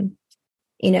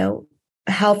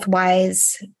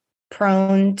 health-wise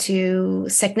prone to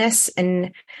sickness,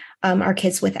 and our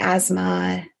kids with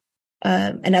asthma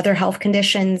and other health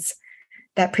conditions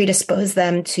that predispose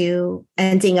them to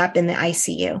ending up in the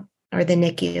ICU or the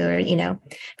NICU or,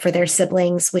 for their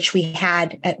siblings, which we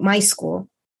had at my school.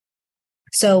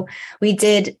 So we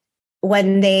did,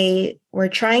 when they were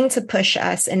trying to push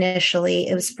us initially,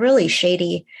 it was really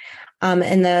shady.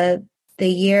 In the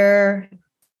year,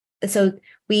 so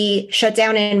we shut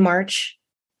down in March.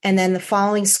 And then the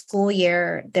following school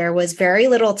year, there was very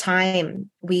little time.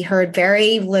 We heard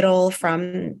very little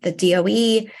from the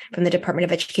DOE, from the Department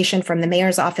of Education, from the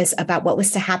mayor's office about what was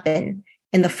to happen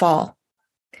in the fall.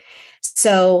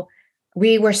 So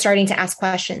we were starting to ask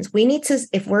questions. We need to,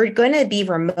 if we're going to be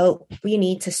remote, we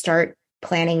need to start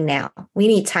planning now. We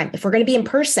need time. If we're going to be in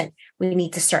person, we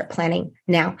need to start planning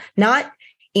now, not,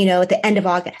 at the end of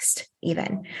August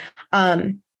even.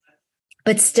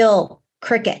 But still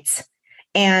crickets.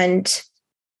 And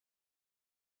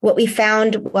what we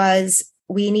found was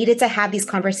we needed to have these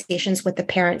conversations with the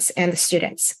parents and the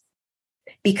students,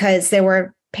 because there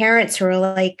were parents who were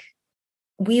like,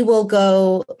 we will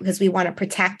go because we want to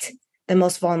protect the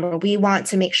most vulnerable. We want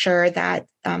to make sure that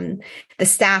the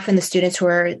staff and the students who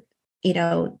are,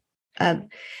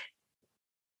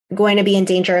 going to be in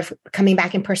danger of coming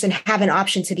back in person have an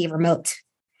option to be remote.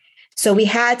 So we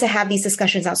had to have these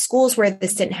discussions at schools where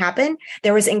this didn't happen.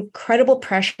 There was incredible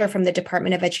pressure from the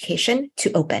Department of Education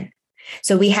to open.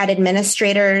 So we had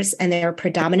administrators, and they were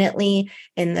predominantly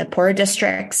in the poorer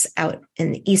districts out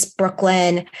in East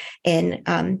Brooklyn, in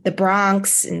the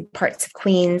Bronx, in parts of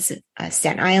Queens,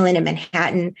 Staten Island, and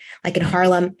Manhattan, like in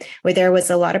Harlem, where there was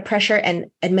a lot of pressure, and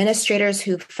administrators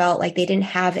who felt like they didn't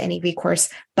have any recourse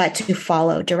but to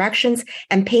follow directions,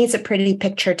 and paints a pretty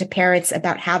picture to parents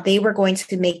about how they were going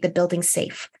to make the building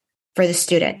safe for the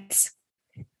students.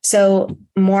 So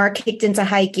more kicked into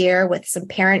high gear with some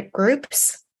parent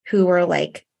groups who were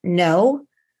like, no,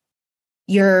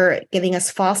 you're giving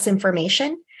us false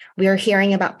information. We are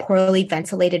hearing about poorly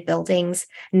ventilated buildings,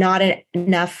 not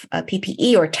enough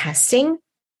PPE or testing.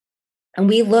 And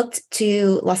we looked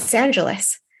to Los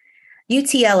Angeles.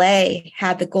 UTLA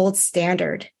had the gold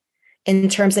standard in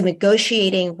terms of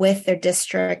negotiating with their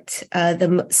district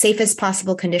the safest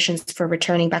possible conditions for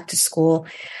returning back to school,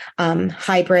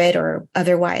 hybrid or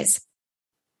otherwise.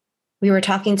 We were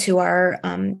talking to our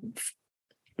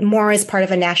more as part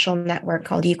of a national network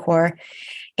called UCOR.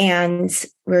 And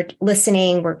we're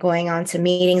listening, we're going on to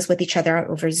meetings with each other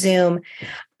over Zoom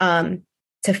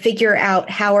to figure out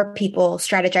how are people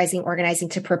strategizing, organizing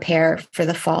to prepare for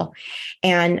the fall.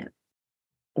 And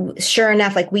sure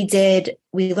enough, like we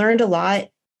learned a lot,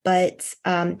 but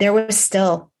there was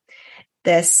still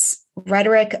this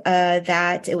rhetoric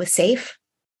that it was safe,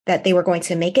 that they were going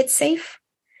to make it safe.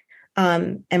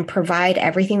 And provide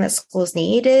everything that schools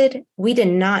needed. We did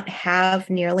not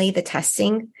have nearly the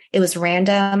testing. It was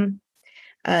random,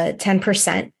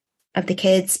 10% of the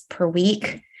kids per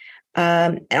week.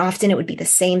 And often it would be the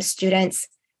same students.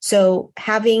 So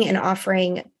having and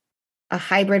offering a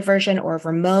hybrid version or a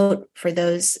remote for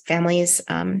those families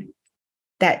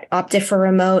that opted for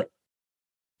remote,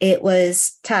 it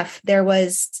was tough. There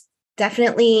was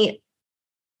definitely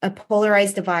a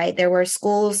polarized divide. There were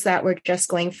schools that were just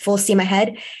going full steam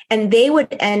ahead, and they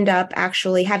would end up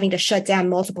actually having to shut down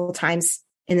multiple times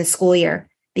in the school year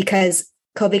because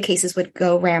COVID cases would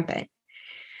go rampant.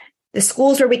 The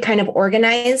schools where we kind of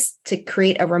organized to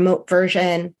create a remote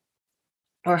version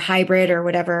or hybrid or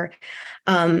whatever,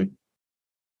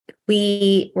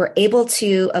 we were able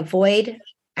to avoid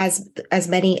as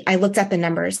many, I looked at the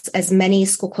numbers, as many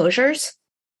school closures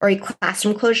or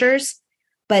classroom closures,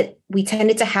 but we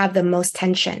tended to have the most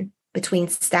tension between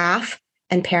staff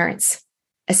and parents,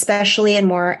 especially in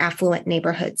more affluent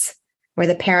neighborhoods where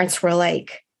the parents were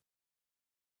like,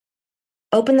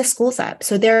 open the schools up.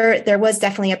 So there was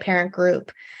definitely a parent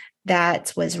group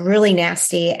that was really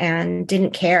nasty and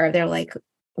didn't care. They're like,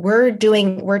 we're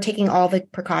taking all the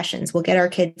precautions. We'll get our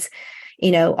kids,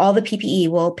 all the PPE,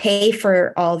 we'll pay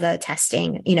for all the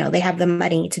testing. They have the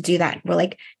money to do that. We're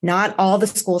like, not all the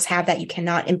schools have that. You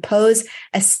cannot impose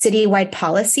a citywide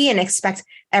policy and expect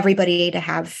everybody to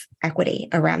have equity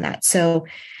around that. So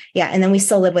yeah. And then we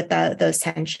still live with those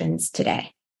tensions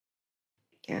today.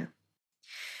 Yeah.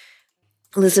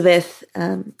 Elizabeth,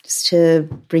 just to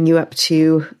bring you up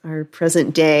to our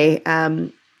present day,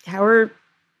 how are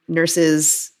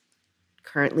nurses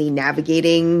currently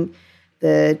navigating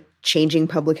the changing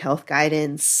public health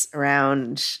guidance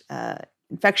around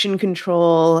infection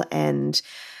control and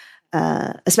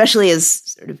especially as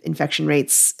sort of infection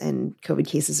rates and COVID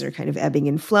cases are kind of ebbing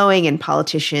and flowing and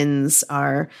politicians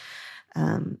are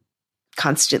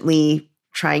constantly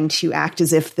trying to act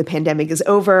as if the pandemic is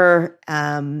over.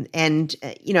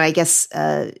 I guess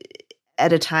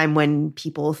at a time when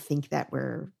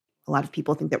a lot of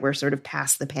people think that we're sort of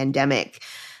past the pandemic,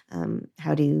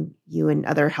 how do you and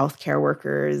other healthcare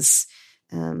workers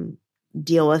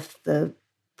deal with the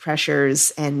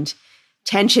pressures and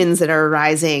tensions that are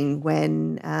arising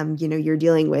when, you're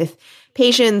dealing with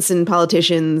patients and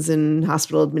politicians and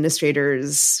hospital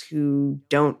administrators who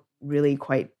don't really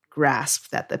quite grasp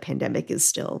that the pandemic is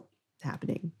still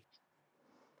happening?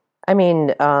 I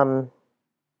mean,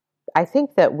 I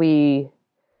think that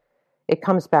it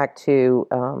comes back to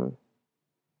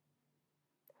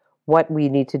what we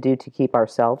need to do to keep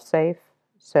ourselves safe.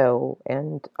 So,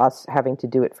 and us having to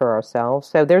do it for ourselves.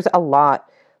 So there's a lot,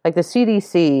 like the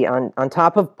CDC on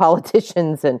top of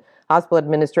politicians and hospital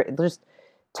administrators, just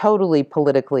totally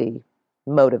politically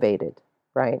motivated.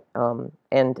 Right.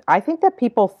 And I think that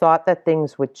people thought that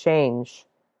things would change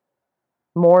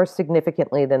more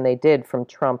significantly than they did from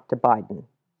Trump to Biden.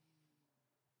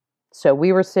 So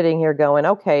we were sitting here going,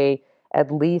 okay,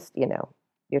 at least,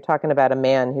 you're talking about a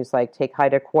man who's like, take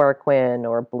hydrochloroquine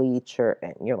or bleach,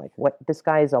 and you're like, what? This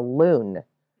guy is a loon,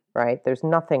 right? There's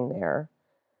nothing there.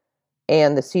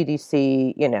 And the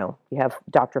CDC, you have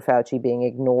Dr. Fauci being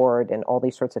ignored and all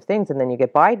these sorts of things. And then you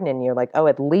get Biden and you're like, oh,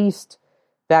 at least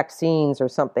vaccines are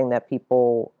something that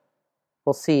people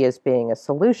will see as being a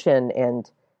solution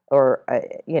or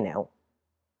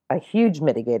a huge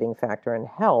mitigating factor and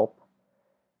help.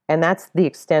 And that's the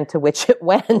extent to which it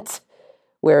went.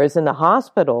 Whereas in the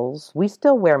hospitals, we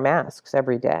still wear masks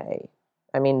every day.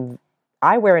 I mean,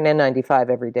 I wear an N95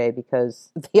 every day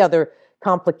because the other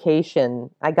complication,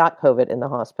 I got COVID in the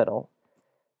hospital.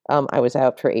 I was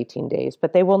out for 18 days,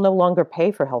 but they will no longer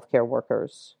pay for healthcare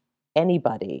workers.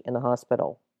 Anybody in the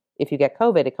hospital. If you get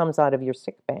COVID, it comes out of your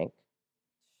sick bank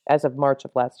as of March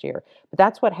of last year. But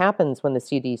that's what happens when the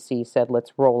CDC said,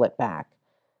 let's roll it back.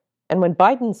 And when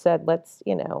Biden said,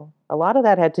 a lot of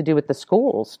that had to do with the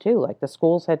schools too. Like the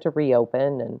schools had to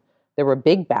reopen and there were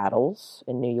big battles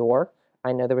in New York.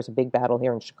 I know there was a big battle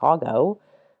here in Chicago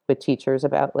with teachers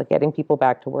about like getting people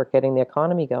back to work, getting the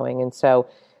economy going. And so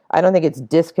I don't think it's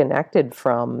disconnected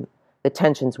from the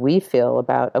tensions we feel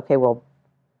about, okay, well,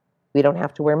 we don't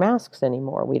have to wear masks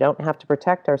anymore. We don't have to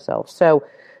protect ourselves. So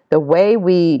the way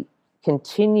we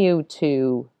continue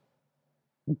to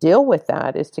deal with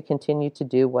that is to continue to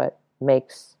do what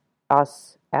makes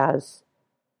us as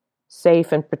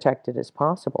safe and protected as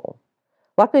possible.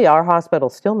 Luckily, our hospital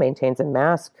still maintains a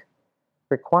mask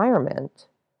requirement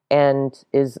and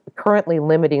is currently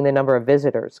limiting the number of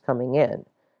visitors coming in,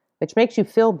 which makes you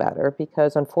feel better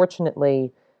because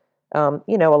unfortunately, a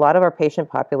lot of our patient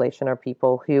population are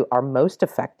people who are most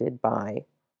affected by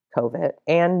COVID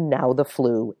and now the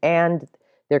flu and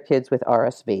their kids with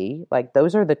RSV. Like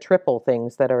those are the triple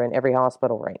things that are in every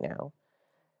hospital right now.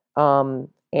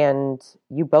 And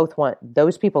you both want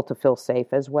those people to feel safe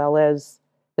as well as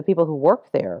the people who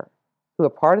work there who are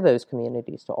part of those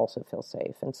communities to also feel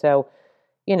safe. And so,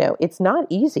 it's not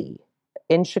easy.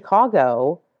 In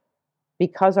Chicago,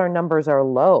 because our numbers are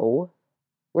low,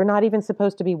 we're not even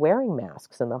supposed to be wearing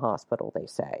masks in the hospital, they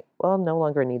say. Well, no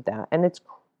longer need that. And it's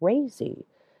crazy.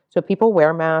 So people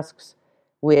wear masks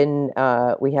when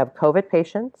we have COVID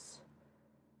patients.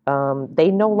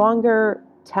 They no longer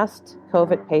test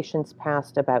COVID patients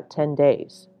past about 10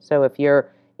 days. So if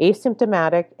you're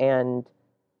asymptomatic and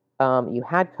you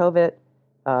had COVID,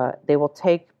 they will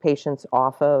take patients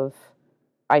off of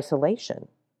isolation.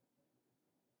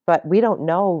 But we don't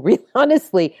know, really,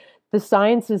 honestly, the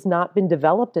science has not been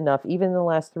developed enough, even in the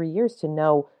last 3 years, to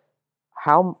know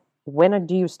when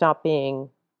do you stop being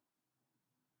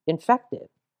infected,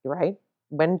 right?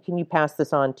 When can you pass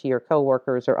this on to your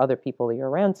coworkers or other people that you're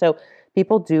around? So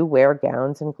people do wear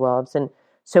gowns and gloves. And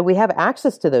so we have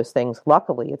access to those things.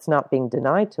 Luckily, it's not being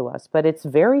denied to us, but it's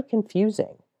very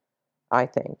confusing, I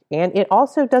think. And it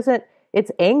also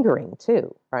it's angering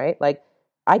too, right? Like,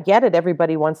 I get it.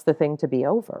 Everybody wants the thing to be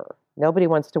over. Nobody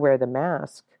wants to wear the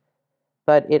mask.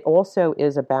 But it also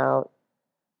is about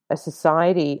a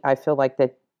society, I feel like,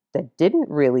 that didn't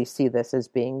really see this as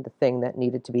being the thing that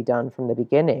needed to be done from the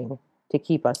beginning to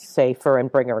keep us safer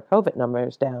and bring our COVID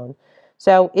numbers down.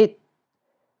 So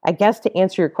I guess to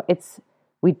answer your question,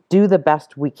 we do the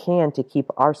best we can to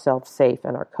keep ourselves safe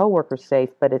and our coworkers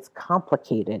safe, but it's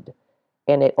complicated.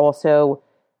 And it also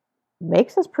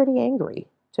makes us pretty angry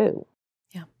too.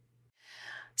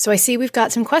 So I see we've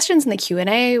got some questions in the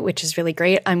Q&A, which is really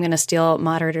great. I'm going to steal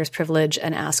moderator's privilege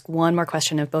and ask one more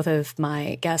question of both of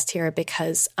my guests here,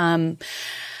 because the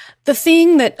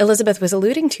thing that Elizabeth was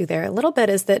alluding to there a little bit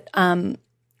is that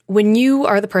when you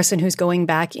are the person who's going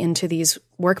back into these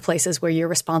workplaces where you're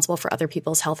responsible for other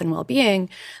people's health and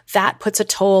well-being, that puts a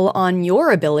toll on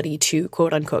your ability to,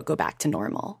 quote unquote, go back to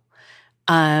normal.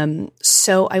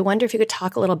 So I wonder if you could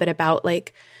talk a little bit about,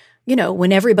 like,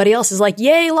 when everybody else is like,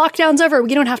 yay, lockdown's over,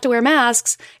 we don't have to wear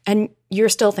masks, and you're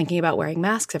still thinking about wearing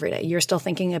masks every day. You're still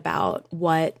thinking about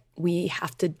what you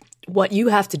have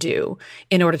to do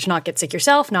in order to not get sick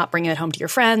yourself, not bring it home to your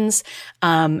friends,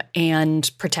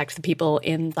 and protect the people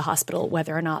in the hospital,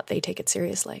 whether or not they take it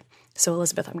seriously. So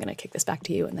Elizabeth, I'm going to kick this back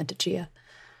to you and then to Gia.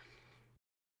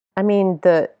 I mean,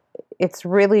 it's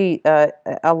really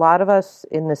a lot of us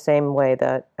in the same way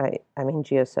that,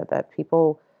 Gia said that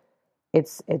people,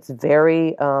 it's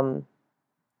very,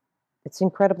 it's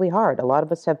incredibly hard. A lot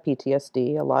of us have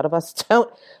PTSD. A lot of us don't.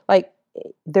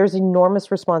 There's enormous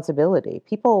responsibility.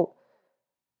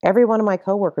 Every one of my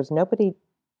coworkers, nobody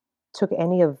took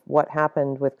any of what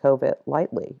happened with COVID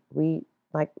lightly.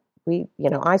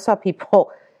 I saw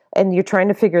people, and you're trying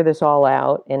to figure this all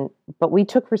out, but we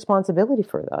took responsibility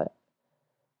for that.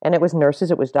 And it was nurses,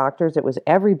 it was doctors, it was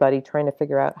everybody trying to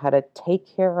figure out how to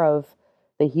take care of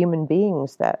the human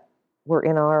beings that were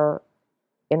in our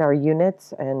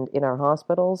units and in our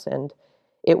hospitals, and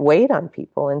it weighed on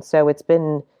people. And so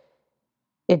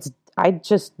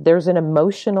there's an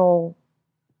emotional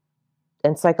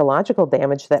and psychological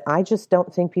damage that I just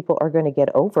don't think people are going to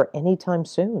get over anytime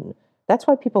soon. That's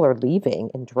why people are leaving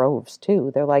in droves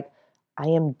too. They're like, I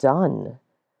am done,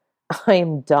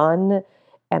 and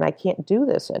I can't do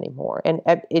this anymore. And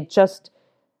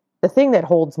the thing that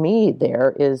holds me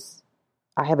there is,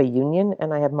 I have a union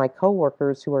and I have my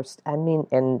coworkers who are,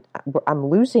 and I'm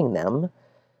losing them,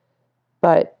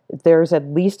 but there's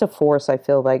at least a force I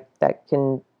feel like that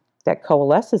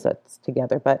coalesces us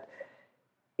together. But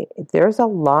there's a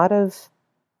lot of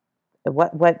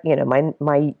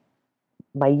my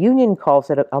union calls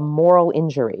it a moral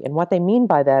injury. And what they mean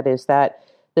by that is that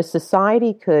the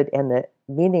society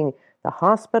meaning the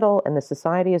hospital and the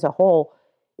society as a whole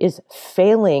is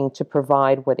failing to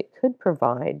provide what it could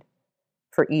provide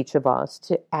for each of us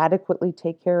to adequately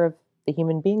take care of the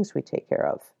human beings we take care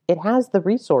of. It has the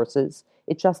resources.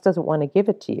 It just doesn't want to give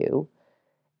it to you.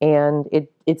 And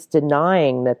it's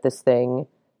denying that this thing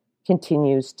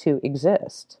continues to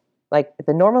exist. Like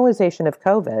the normalization of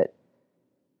COVID,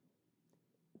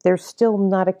 there's still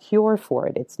not a cure for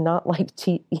it. It's not like,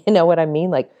 you know what I mean?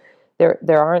 Like there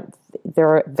are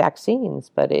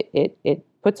vaccines, but it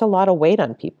puts a lot of weight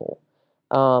on people.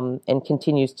 And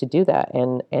continues to do that.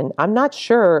 And I'm not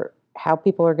sure how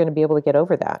people are going to be able to get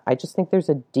over that. I just think there's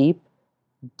a deep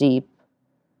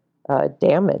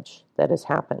damage that has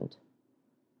happened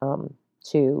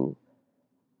to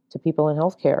people in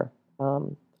healthcare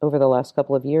over the last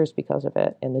couple of years because of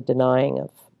it, and the denying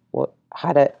of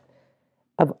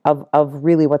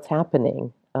really what's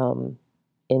happening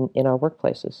in our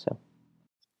workplaces. So.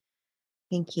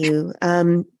 Thank you.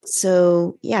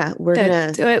 So yeah, we're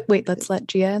going to wait, let's let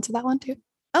Gia answer that one too.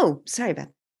 Oh, sorry, Beth.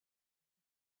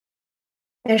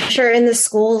 And sure, in the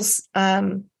schools,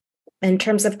 in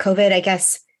terms of COVID, I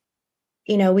guess,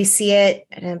 we see it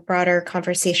in broader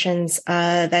conversations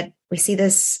that we see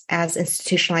this as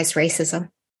institutionalized racism.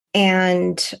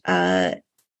 And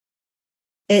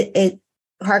it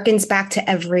harkens back to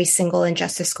every single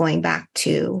injustice going back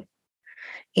to,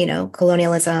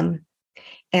 colonialism,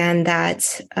 and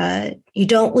that you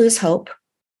don't lose hope.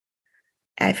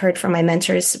 I've heard from my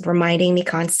mentors reminding me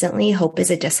constantly, hope is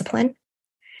a discipline.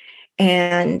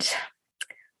 And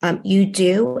you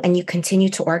do, and you continue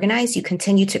to organize, you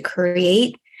continue to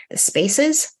create the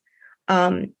spaces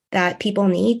that people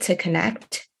need to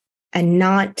connect and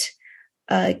not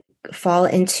fall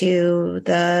into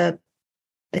the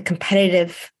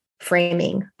competitive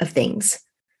framing of things.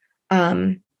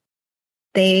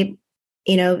 They,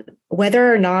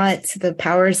 whether or not the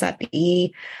powers that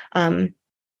be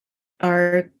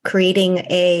are creating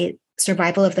a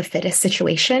survival of the fittest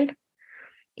situation,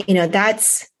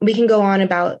 we can go on and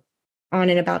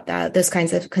about that, those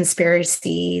kinds of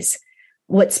conspiracies.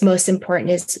 What's most important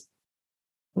is,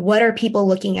 what are people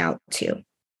looking out to?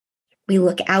 We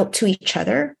look out to each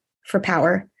other for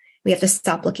power. We have to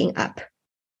stop looking up.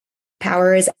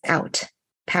 Power is out,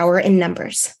 power in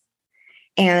numbers.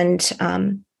 And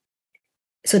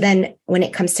so then when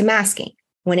it comes to masking,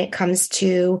 when it comes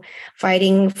to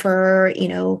fighting for,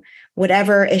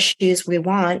 whatever issues we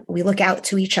want, we look out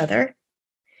to each other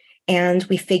and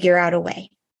we figure out a way.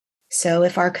 So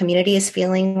if our community is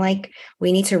feeling like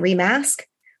we need to remask,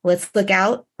 let's look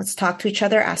out, let's talk to each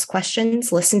other, ask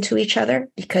questions, listen to each other,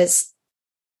 because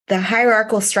the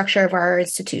hierarchical structure of our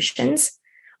institutions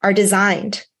are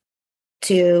designed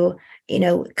to,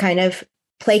 kind of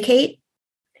placate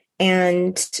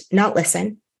and not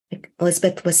listen. Like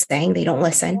Elizabeth was saying, they don't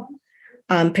listen,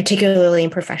 particularly in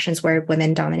professions where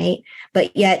women dominate,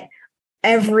 but yet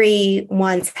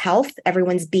everyone's health,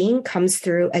 everyone's being comes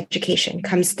through education,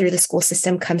 comes through the school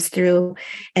system, comes through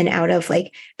and out of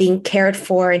like being cared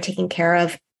for and taken care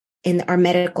of in our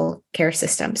medical care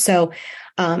system. So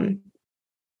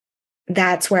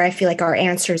that's where I feel like our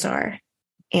answers are,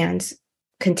 and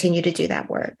continue to do that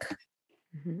work.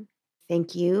 Mm-hmm.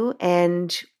 Thank you.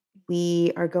 And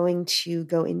we are going to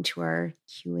go into our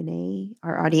Q&A,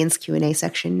 our audience Q&A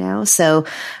section now. So,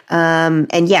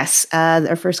 and yes,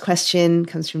 our first question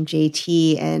comes from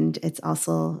JT, and it's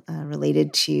also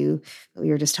related to what we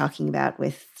were just talking about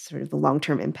with sort of the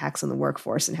long-term impacts on the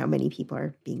workforce and how many people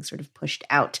are being sort of pushed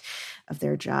out of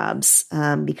their jobs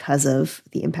because of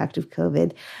the impact of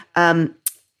COVID.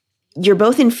 You're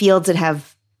both in fields that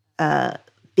have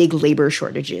big labor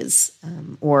shortages,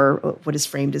 or what is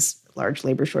framed as large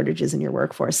labor shortages in your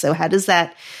workforce. So how does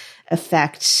that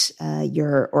affect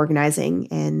your organizing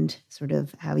and sort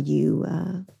of how you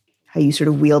sort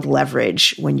of wield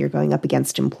leverage when you're going up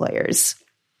against employers?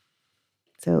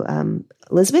 So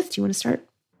Elizabeth, do you want to start?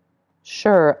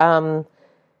 Sure.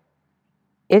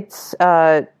 It's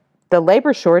the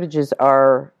labor shortages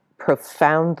are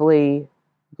profoundly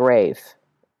grave.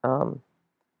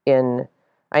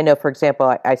 I know, for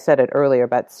example, I said it earlier,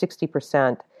 about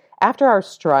 60%. After our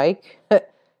strike, we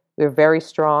were very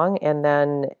strong, and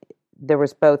then there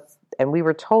was both, and we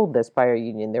were told this by our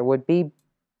union, there would be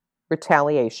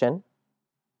retaliation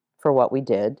for what we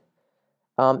did,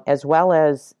 as well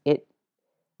as it,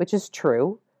 which is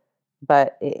true,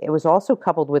 but it was also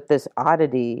coupled with this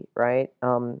oddity, right?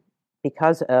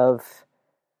 Because of,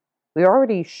 we were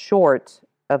already short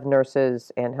of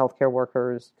nurses and healthcare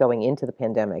workers going into the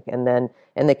pandemic, and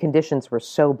the conditions were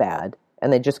so bad,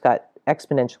 and they just got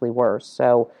exponentially worse.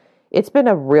 So it's been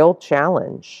a real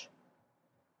challenge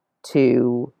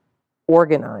to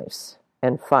organize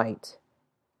and fight,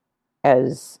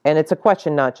 and it's a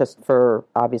question not just for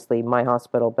obviously my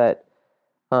hospital, but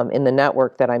in the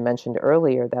network that I mentioned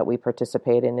earlier that we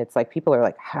participate in. It's like people are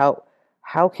like, how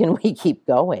can we keep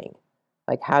going?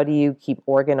 Like, how do you keep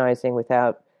organizing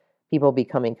without people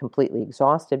becoming completely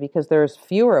exhausted? Because there's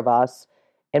fewer of us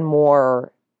and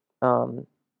more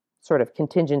sort of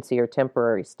contingency or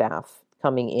temporary staff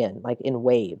coming in, like in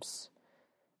waves.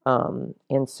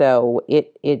 And so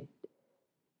it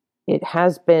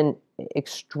has been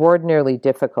extraordinarily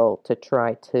difficult to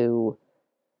try to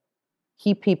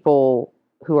keep people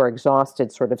who are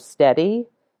exhausted sort of steady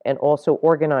and also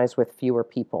organize with fewer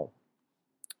people.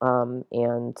 One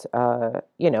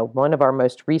of our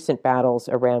most recent battles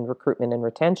around recruitment and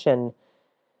retention,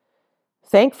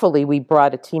 thankfully, we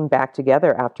brought a team back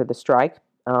together after the strike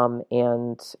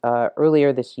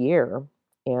earlier this year,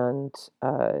 and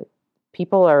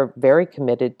people are very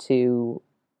committed to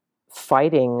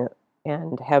fighting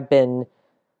and have been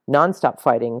nonstop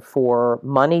fighting for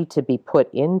money to be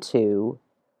put into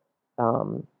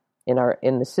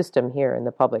in the system here, in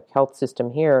the public health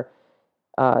system here,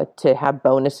 to have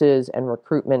bonuses and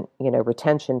recruitment,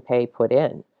 retention pay put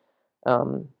in.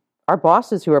 Our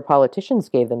bosses who are politicians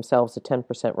gave themselves a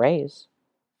 10% raise.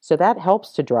 So that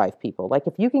helps to drive people. Like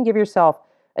if you can give yourself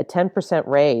a 10%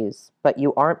 raise, but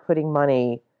you aren't putting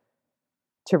money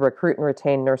to recruit and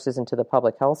retain nurses into the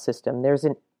public health system, there's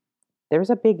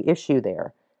a big issue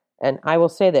there. And I will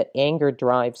say that anger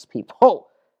drives people,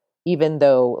 even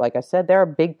though, like I said, there are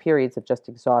big periods of just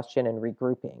exhaustion and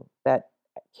regrouping that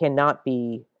cannot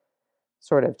be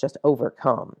sort of just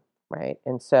overcome, right?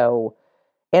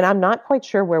 And I'm not quite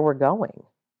sure where we're going,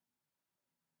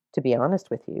 to be honest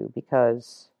with you,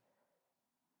 because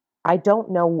I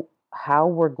don't know how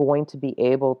we're going to be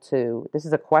able to, this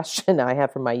is a question I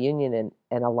have from my union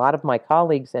and a lot of my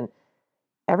colleagues and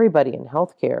everybody in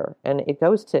healthcare, and it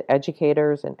goes to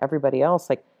educators and everybody else.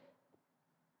 Like,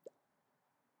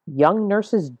 young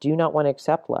nurses do not want to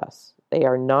accept less. They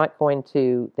are not going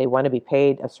to, they want to be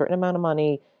paid a certain amount of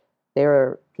money. There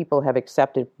are people have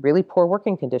accepted really poor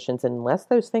working conditions. Unless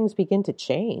those things begin to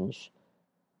change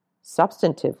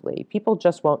substantively, people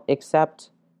just won't accept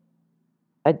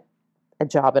a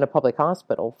job in a public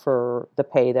hospital for the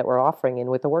pay that we're offering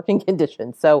and with the working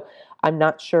conditions. So I'm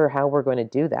not sure how we're going to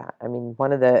do that. I mean,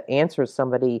 one of the answers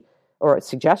or a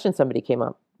suggestion somebody came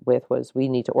up with was we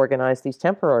need to organize these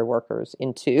temporary workers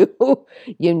into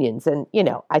unions. And,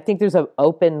 I think there's an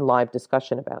open live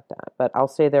discussion about that, but I'll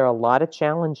say there are a lot of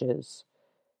challenges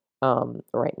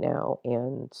right now,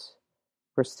 and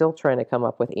we're still trying to come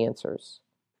up with answers.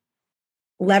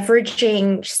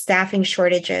 Leveraging staffing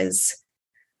shortages,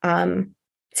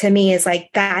 to me, is like,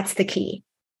 that's the key.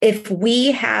 If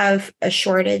we have a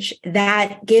shortage,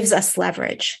 that gives us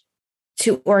leverage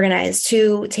to organize,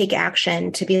 to take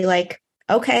action, to be like,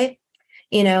 okay,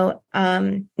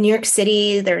 New York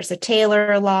City, there's a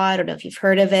Taylor law. I don't know if you've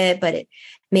heard of it, but it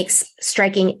makes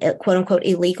striking, quote unquote,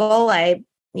 illegal. I,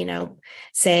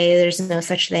 say there's no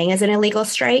such thing as an illegal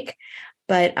strike,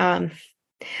 but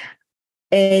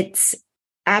it's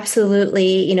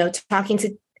absolutely, talking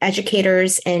to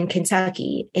educators in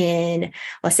Kentucky, in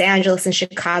Los Angeles, in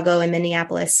Chicago, and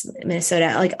Minneapolis,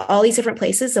 Minnesota, like all these different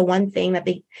places. The one thing that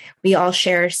we all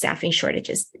share staffing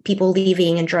shortages, people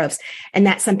leaving in droves. And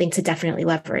that's something to definitely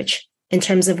leverage in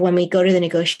terms of when we go to the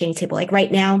negotiating table. Like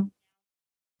right now,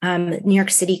 New York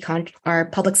City, our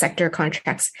public sector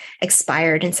contracts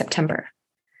expired in September,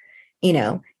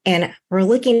 and we're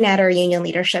looking at our union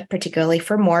leadership, particularly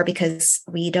for more, because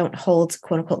we don't hold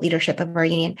quote unquote leadership of our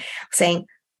union, saying,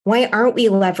 why aren't we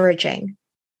leveraging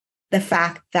the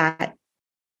fact that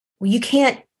you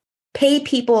can't pay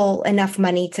people enough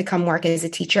money to come work as a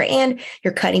teacher, and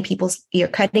you're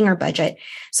cutting our budget.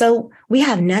 So we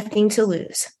have nothing to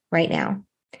lose right now.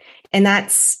 And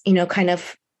that's, kind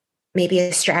of maybe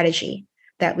a strategy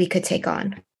that we could take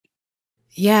on.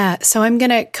 Yeah. So I'm going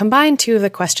to combine two of the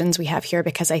questions we have here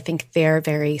because I think they're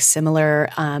very similar.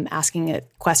 Asking a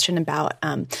question about,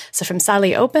 so from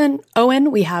Sally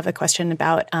Owen, we have a question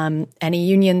about any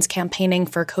unions campaigning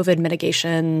for COVID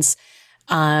mitigations,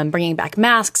 bringing back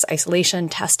masks, isolation,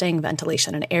 testing,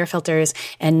 ventilation, and air filters.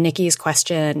 And Nikki's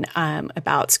question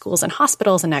about schools and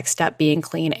hospitals, the next step being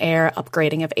clean air,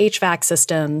 upgrading of HVAC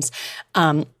systems.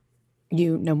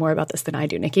 You know more about this than I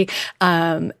do, Nikki,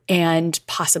 and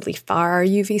possibly far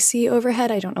UVC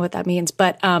overhead. I don't know what that means,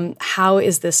 but how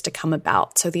is this to come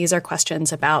about? So these are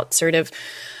questions about sort of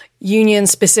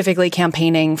unions specifically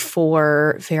campaigning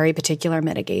for very particular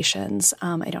mitigations.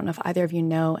 I don't know if either of you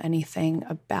know anything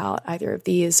about either of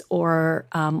these or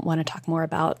want to talk more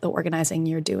about the organizing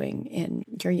you're doing in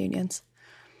your unions.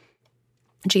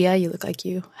 Gia, you look like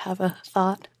you have a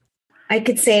thought. I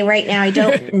could say right now, I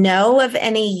don't know of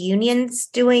any unions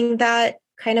doing that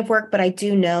kind of work, but I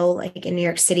do know, like in New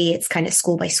York City, it's kind of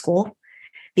school by school.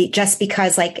 Just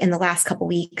because like in the last couple of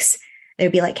weeks,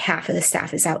 there'd be like half of the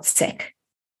staff is out sick.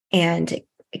 And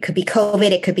it could be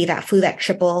COVID, it could be that flu, that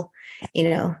triple,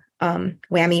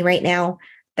 whammy right now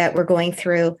that we're going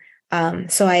through.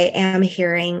 So I am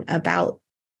hearing about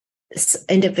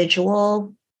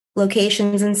individual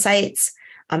locations and sites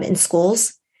in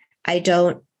schools.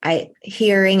 I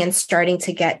hearing and starting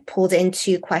to get pulled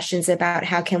into questions about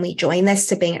how can we join this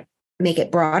to make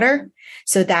it broader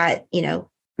so that,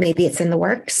 maybe it's in the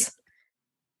works.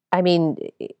 I mean,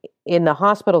 in the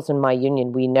hospitals in my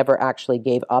union, we never actually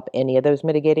gave up any of those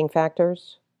mitigating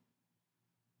factors.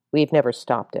 We've never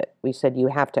stopped it. We said you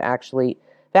have to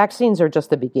vaccines are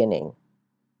just the beginning,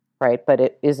 right? But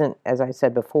it isn't, as I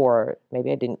said before,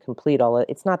 maybe I didn't complete all of it.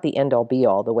 It's not the end all be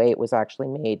all the way it was actually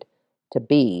made to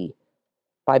be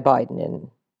by Biden and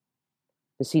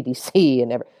the CDC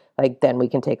and Like, then we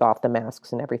can take off the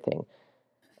masks and everything.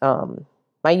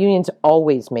 My union's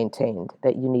always maintained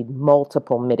that you need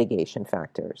multiple mitigation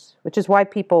factors, which is why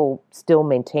people still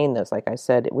maintain those, like I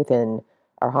said, within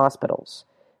our hospitals.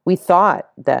 We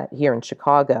thought that here in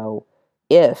Chicago,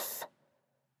 if,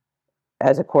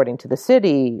 as according to the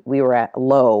city, we were at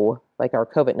low, like our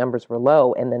COVID numbers were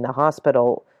low, and then the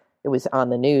hospital, it was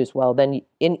on the news, well, then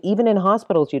even in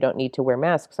hospitals, you don't need to wear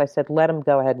masks. I said, let them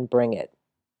go ahead and bring it.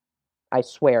 I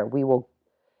swear,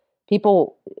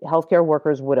 healthcare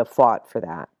workers would have fought for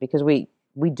that because we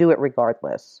do it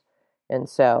regardless. And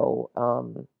so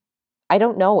I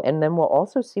don't know. And then we'll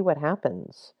also see what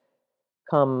happens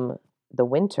come the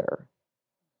winter,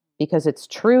 because it's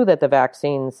true that the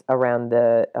vaccines around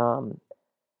the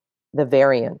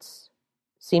variants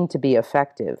seem to be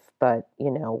effective, but,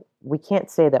 we can't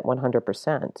say that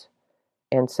 100%.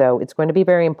 And so it's going to be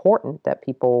very important that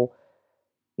people,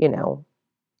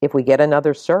 if we get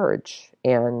another surge,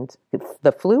 and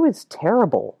the flu is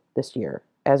terrible this year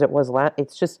as it was last,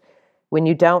 it's just when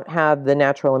you don't have the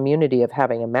natural immunity of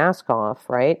having a mask off,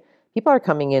 right? People are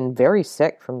coming in very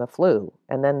sick from the flu.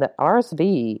 And then the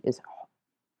RSV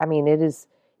it is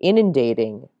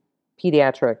inundating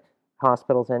pediatric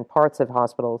hospitals and parts of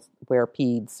hospitals where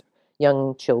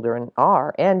young children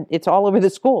are, and it's all over the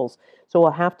schools. So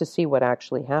we'll have to see what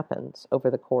actually happens over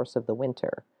the course of the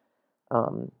winter.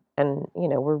 And,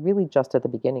 we're really just at the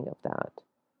beginning of that.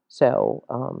 So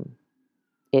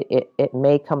it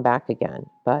may come back again.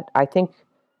 But I think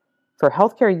for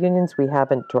healthcare unions, we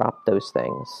haven't dropped those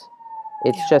things.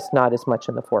 It's just not as much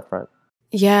in the forefront.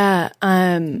 Yeah.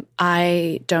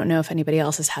 I don't know if anybody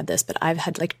else has had this, but I've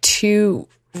had like 2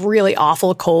 really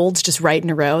awful colds just right in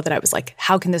a row that I was like,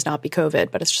 how can this not be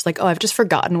COVID? But it's just like, I've just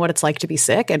forgotten what it's like to be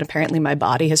sick. And apparently my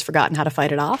body has forgotten how to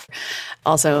fight it off.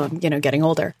 Also, getting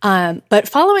older. But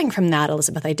following from that,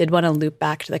 Elizabeth, I did want to loop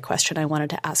back to the question I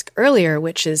wanted to ask earlier,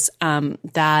 which is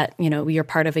that, you're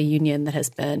part of a union that has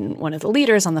been one of the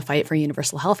leaders on the fight for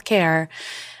universal health care.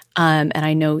 And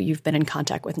I know you've been in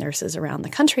contact with nurses around the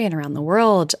country and around the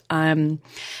world.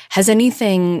 Has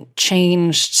anything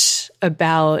changed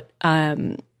about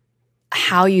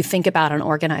how you think about and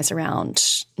organize around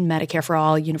Medicare for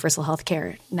all, universal health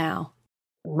care now?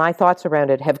 My thoughts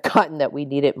around it have gotten that we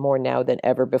need it more now than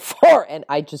ever before. And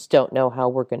I just don't know how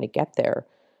we're going to get there,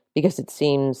 because it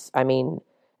seems,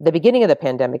 the beginning of the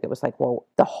pandemic, it was like, well,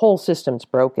 the whole system's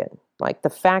broken. Like the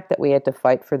fact that we had to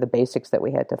fight for the basics that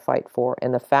we had to fight for,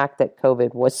 and the fact that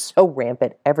COVID was so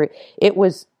rampant, it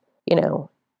was,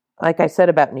 like I said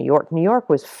about New York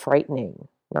was frightening.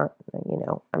 Not,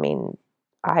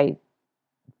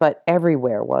 but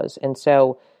everywhere was. And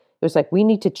so it was like, we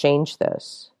need to change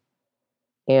this.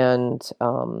 And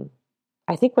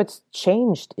I think what's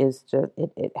changed is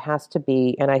it has to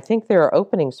be, and I think there are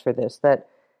openings for this, that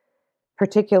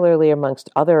particularly amongst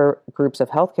other groups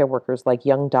of healthcare workers, like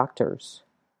young doctors,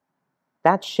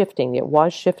 that's shifting. It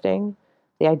was shifting.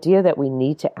 The idea that we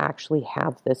need to actually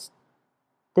have this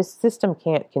system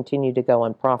can't continue to go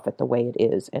on profit the way it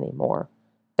is anymore.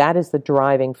 That is the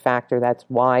driving factor. That's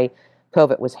why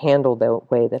COVID was handled the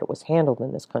way that it was handled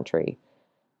in this country.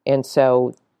 And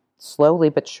so slowly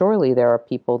but surely there are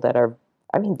people that are,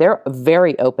 they're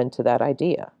very open to that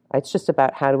idea. It's just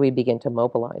about how do we begin to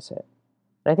mobilize it.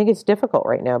 And I think it's difficult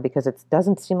right now because it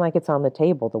doesn't seem like it's on the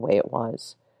table the way it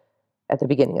was at the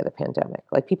beginning of the pandemic.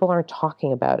 Like people aren't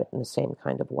talking about it in the same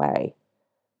kind of way.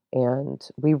 And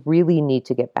we really need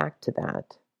to get back to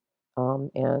that.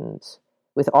 And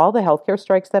with all the healthcare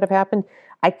strikes that have happened,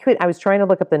 I was trying to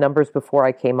look up the numbers before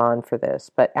I came on for this,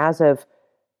 but as of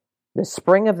the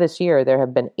spring of this year, there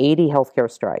have been 80 healthcare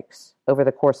strikes over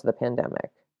the course of the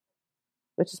pandemic,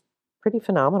 which is pretty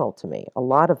phenomenal to me.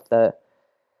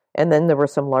 And then there were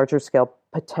some larger scale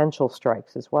potential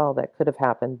strikes as well that could have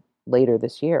happened later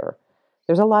this year.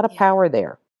 There's a lot of power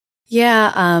there.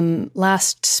 Yeah.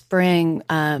 Last spring,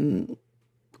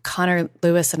 Connor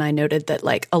Lewis and I noted that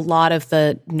like a lot of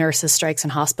the nurses' strikes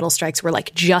and hospital strikes were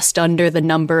like just under the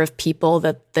number of people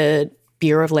that the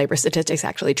Bureau of Labor Statistics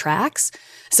actually tracks.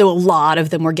 So a lot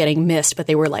of them were getting missed, but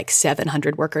they were like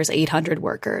 700 workers, 800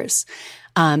 workers.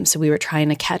 So we were trying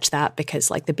to catch that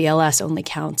because like the BLS only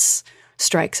counts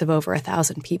strikes of over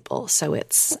 1,000 people. So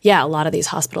it's, a lot of these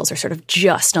hospitals are sort of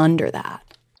just under that.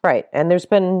 Right. And there's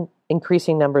been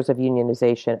increasing numbers of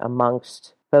unionization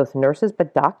amongst both nurses,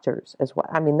 but doctors as well.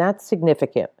 That's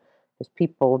significant because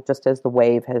people, just as the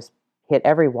wave has hit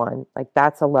everyone, like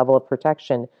that's a level of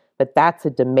protection, but that's a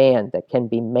demand that can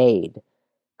be made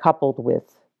coupled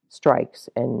with strikes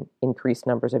and increased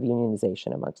numbers of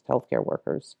unionization amongst healthcare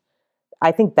workers.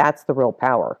 I think that's the real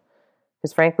power.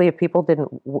 Because frankly,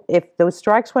 if those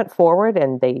strikes went forward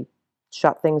and they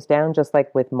shut things down, just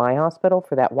like with my hospital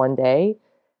for that one day,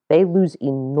 they lose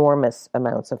enormous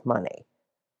amounts of money.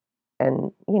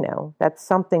 And, that's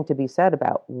something to be said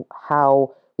about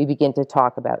how we begin to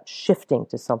talk about shifting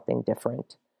to something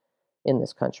different in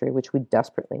this country, which we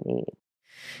desperately need.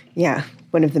 Yeah,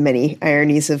 one of the many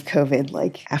ironies of COVID,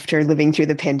 like after living through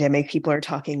the pandemic, people are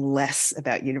talking less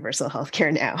about universal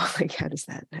healthcare now. Like, how does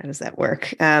that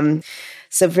work?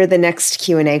 So for the next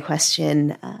Q&A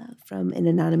question from an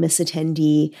anonymous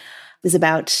attendee is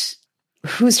about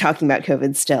who's talking about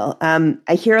COVID still.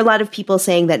 I hear a lot of people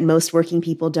saying that most working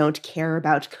people don't care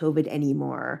about COVID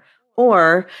anymore,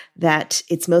 or that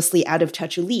it's mostly out of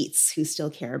touch elites who still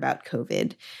care about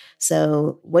COVID.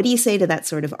 So what do you say to that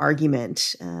sort of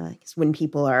argument when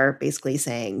people are basically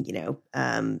saying,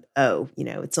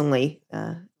 it's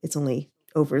only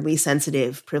overly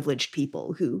sensitive, privileged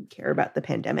people who care about the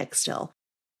pandemic still?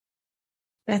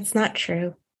 That's not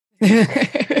true.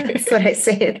 That's what I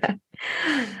say to that.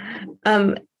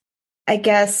 I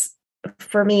guess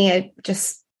for me,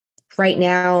 right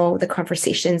now, the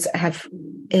conversations I have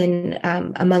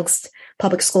amongst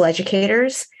public school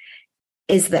educators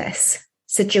is this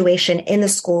situation in the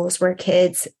schools where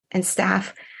kids and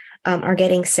staff are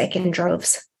getting sick in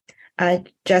droves.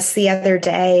 Just the other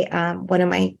day, one of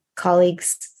my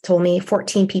colleagues told me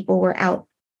 14 people were out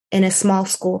in a small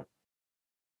school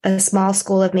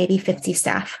of maybe 50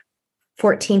 staff,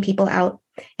 14 people out.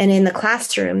 And in the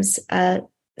classrooms,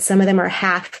 some of them are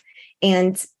half.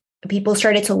 And people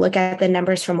started to look at the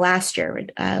numbers from last year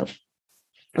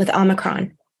with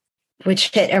Omicron, which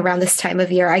hit around this time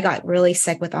of year. I got really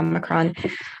sick with Omicron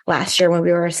last year when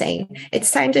we were saying,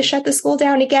 it's time to shut the school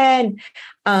down again.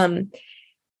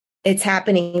 It's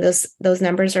happening. Those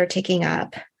numbers are ticking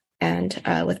up and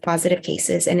with positive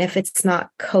cases. And if it's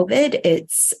not COVID,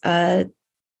 it's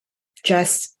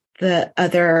just the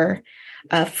other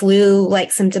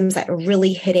flu-like symptoms that are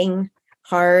really hitting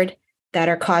hard, that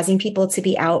are causing people to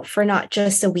be out for not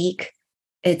just a week.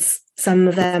 It's some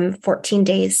of them 14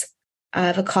 days. I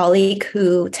have a colleague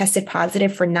who tested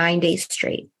positive for 9 days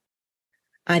straight.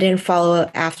 I didn't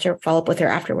follow up with her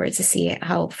afterwards to see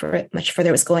how much further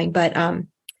it was going, but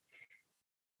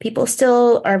people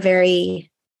still are very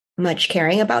much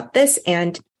caring about this,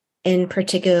 and in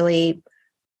particularly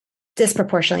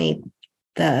disproportionately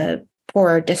the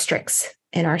poorer districts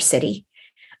in our city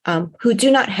who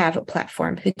do not have a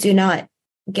platform, who do not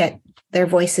get their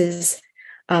voices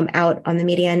out on the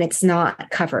media, and it's not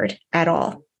covered at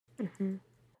all. Mm-hmm.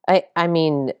 I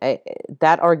mean,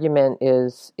 that argument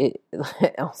is,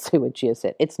 I'll say what Gia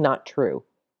said, it's not true.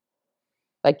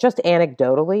 Like, just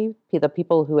anecdotally, the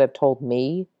people who have told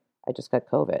me, I just got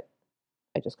COVID.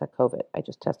 I just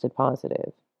tested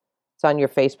positive. It's on your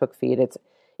Facebook feed.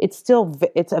 It's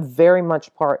a very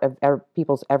much part of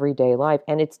people's everyday life,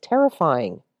 and it's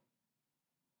terrifying.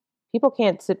 People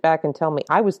can't sit back and tell me.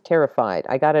 I was terrified.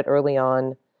 I got it early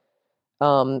on,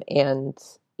 and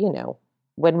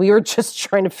when we were just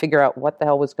trying to figure out what the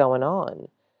hell was going on.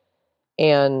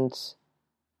 And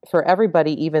for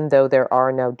everybody, even though there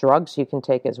are now drugs you can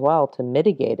take as well to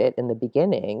mitigate it in the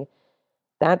beginning,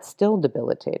 that's still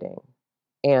debilitating.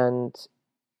 And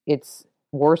it's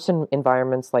worse in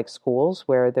environments like schools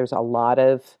where there's a lot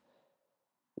of,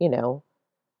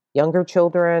 younger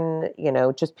children,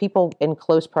 just people in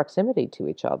close proximity to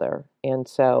each other. And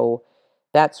so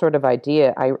that sort of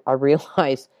idea, I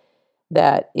realize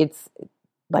that it's,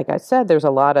 like I said, there's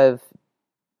a lot of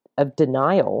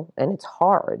denial, and it's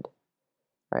hard,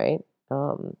 right?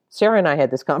 Sarah and I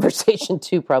had this conversation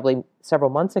too, probably several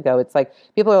months ago. It's like,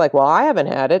 people are like, well, I haven't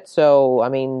had it, so, I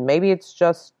mean, maybe it's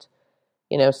just,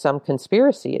 some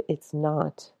conspiracy. It's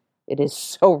not. It is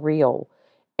so real.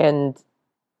 And,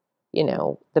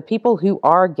 the people who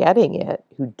are getting it,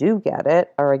 who do get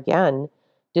it, are, again,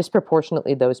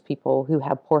 disproportionately those people who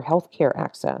have poor healthcare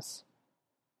access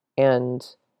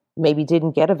and maybe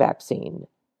didn't get a vaccine,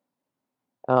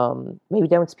 maybe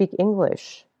don't speak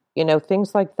English,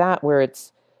 things like that, where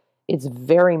it's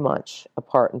very much a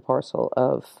part and parcel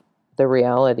of the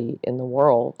reality in the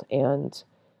world. And,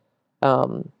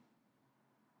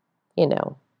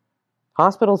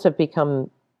 hospitals have become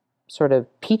sort of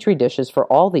petri dishes for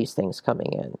all these things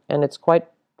coming in, and it's quite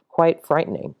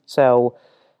frightening. So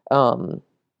the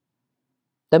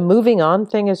moving on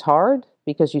thing is hard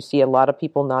because you see a lot of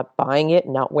people not buying it,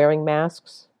 not wearing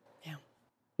masks. Yeah.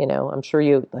 I'm sure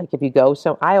if you go,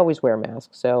 so I always wear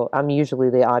masks, so I'm usually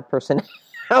the odd person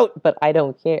out, but I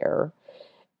don't care.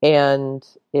 And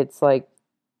it's like,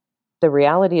 the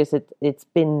reality is that it's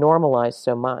been normalized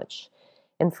so much.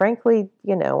 And frankly,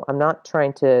 I'm not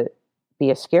trying to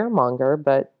be a scaremonger,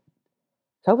 but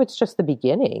COVID's just the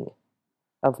beginning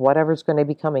of whatever's going to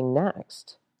be coming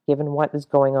next, given what is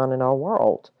going on in our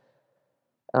world.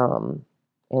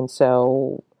 And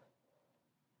so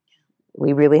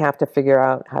we really have to figure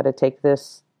out how to take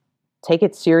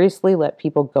it seriously, let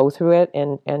people go through it,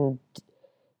 and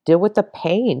deal with the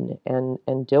pain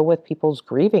and deal with people's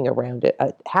grieving around it.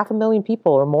 500,000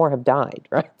 people or more have died,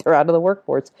 right? They're out of the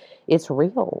workforce. It's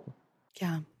real.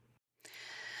 Yeah.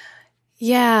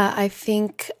 Yeah, I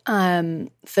think the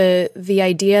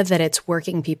idea that it's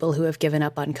working people who have given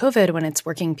up on COVID when it's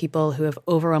working people who have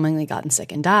overwhelmingly gotten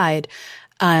sick and died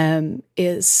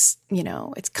is,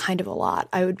 it's kind of a lot.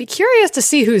 I would be curious to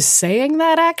see who's saying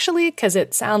that, actually, because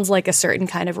it sounds like a certain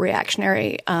kind of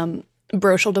reactionary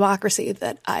brochal democracy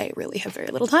that I really have very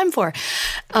little time for.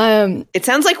 It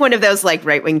sounds like one of those like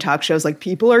right-wing talk shows, like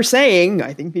people are saying,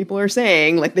 I think people are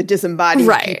saying, like the disembodied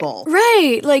people.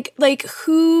 Right. Like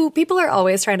who people are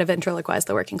always trying to ventriloquize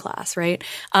the working class, right?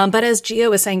 But as Gia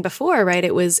was saying before, right,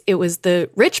 it was the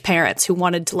rich parents who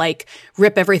wanted to like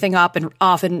rip everything up and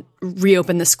off and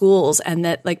reopen the schools, and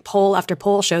that like poll after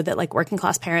poll showed that like working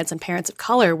class parents and parents of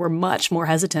color were much more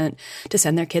hesitant to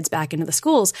send their kids back into the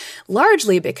schools,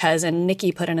 largely because, and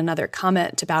Nikki put in another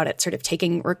comment about it sort of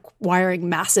requiring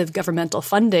massive governmental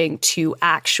funding to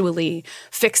actually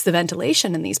fix the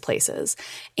ventilation in these places.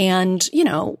 And,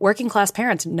 working class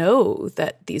parents know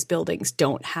that these buildings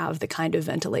don't have the kind of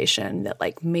ventilation that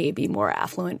like maybe more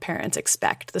affluent parents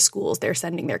expect the schools they're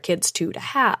sending their kids to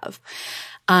have.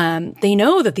 They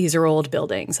know that these are old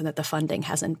buildings and that the funding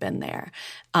hasn't been there.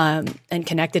 And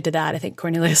connected to that, I think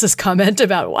Cornelius's comment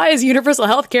about why is universal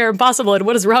health care impossible and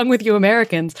what is wrong with you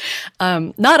Americans?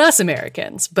 Not us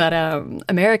Americans, but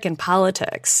American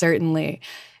politics certainly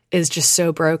is just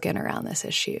so broken around this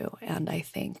issue. And I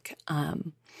think,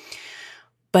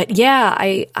 but yeah,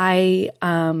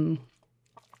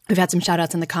 we've had some shout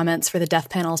outs in the comments for the Death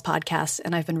Panels podcast,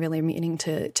 and I've been really meaning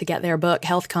to get their book,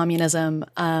 Health Communism.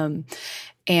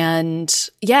 And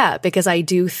yeah, because I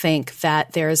do think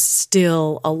that there's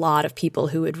still a lot of people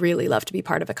who would really love to be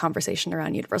part of a conversation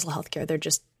around universal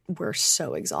healthcare. We're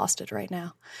so exhausted right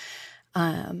now.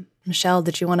 Michelle,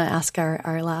 did you want to ask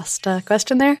our last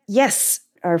question there? Yes.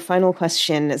 Our final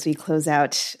question as we close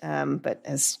out, but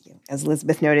as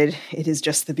Elizabeth noted, it is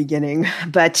just the beginning.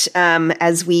 But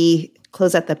as we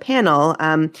close out the panel,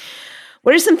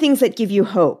 what are some things that give you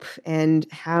hope, and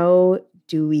how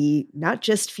do we not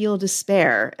just feel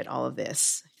despair at all of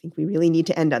this? I think we really need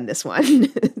to end on this one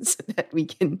so that we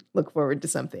can look forward to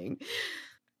something.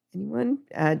 Anyone?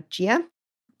 Gia?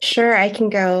 Sure, I can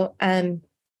go.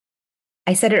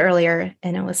 I said it earlier,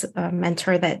 and it was a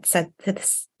mentor that said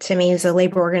this to me, who's a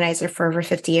labor organizer for over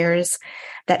 50 years,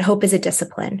 that hope is a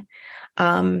discipline.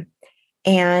 And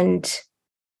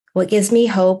what gives me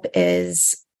hope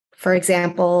is, for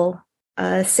example,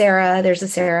 Sarah, there's a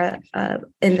Sarah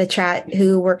in the chat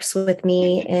who works with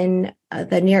me in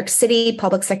the New York City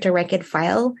Public Sector Rank and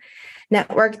File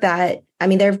network there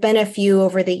have been a few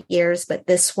over the years, but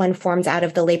this one formed out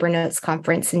of the Labor Notes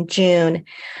Conference in June.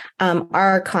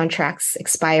 Our contracts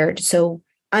expired. So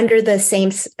under the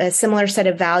similar set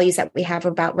of values that we have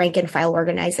about rank and file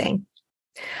organizing,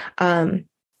 and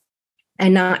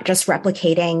not just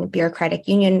replicating bureaucratic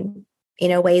union,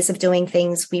 ways of doing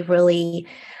things, we really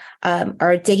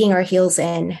are digging our heels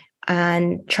in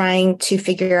and trying to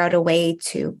figure out a way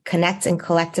to connect and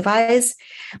collectivize,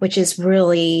 which has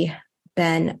really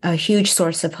been a huge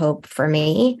source of hope for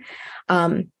me,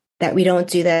 that we don't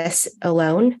do this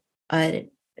alone.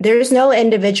 There's no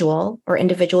individual or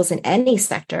individuals in any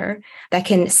sector that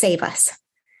can save us.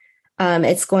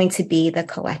 It's going to be the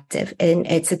collective, and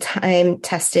it's a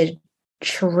time-tested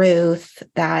truth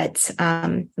that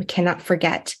we cannot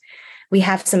forget. We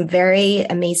have some very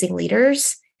amazing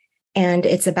leaders, and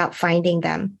it's about finding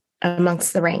them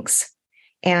amongst the ranks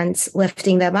and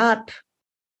lifting them up.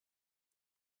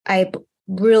 I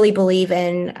really believe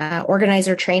in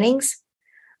organizer trainings.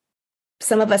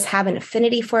 Some of us have an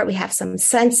affinity for it. We have some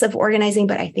sense of organizing,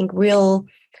 but I think real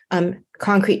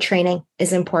concrete training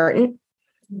is important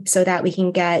so that we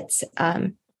can get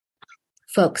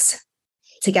folks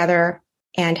together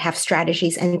and have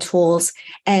strategies and tools,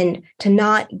 and to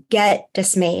not get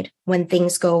dismayed when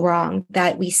things go wrong,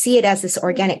 that we see it as this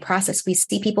organic process. We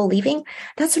see people leaving.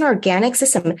 That's an organic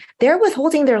system. They're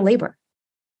withholding their labor.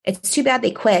 It's too bad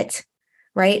they quit,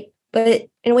 right? But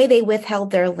in a way, they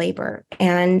withheld their labor.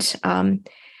 And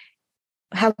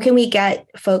how can we get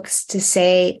folks to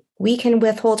say, we can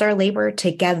withhold our labor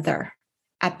together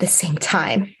at the same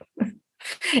time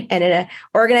and in an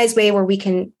organized way where we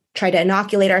can try to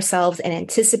inoculate ourselves and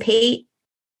anticipate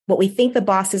what we think the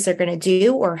bosses are going to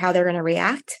do or how they're going to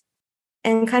react,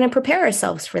 and kind of prepare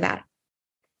ourselves for that,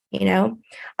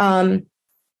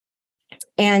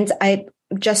 and I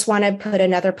just want to put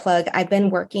another plug. I've been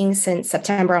working since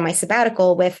September on my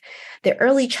sabbatical with the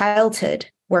early childhood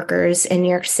workers in New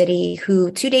York City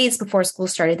who 2 days before school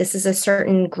started, this is a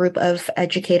certain group of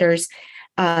educators,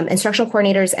 instructional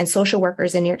coordinators and social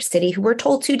workers in New York City who were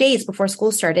told 2 days before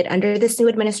school started under this new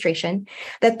administration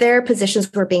that their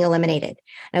positions were being eliminated.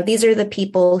 Now, these are the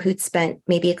people who'd spent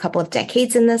maybe a couple of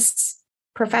decades in this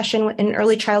profession in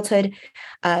early childhood.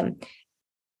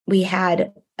 We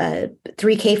had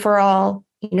 3K for all,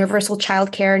 universal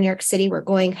childcare in New York City. We're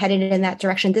headed in that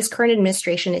direction. This current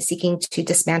administration is seeking to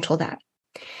dismantle that.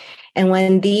 And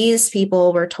when these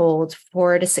people were told,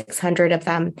 400 to 600 of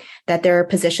them, that their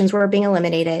positions were being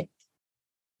eliminated,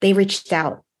 they reached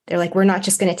out. They're like, we're not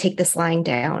just going to take this lying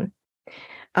down.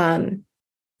 I've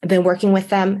been working with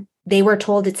them. They were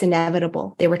told it's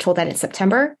inevitable. They were told that in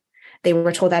September. They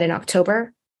were told that in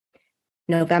October,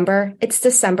 November. It's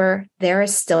December. They're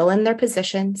still in their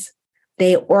positions.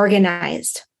 They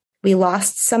organized. We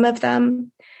lost some of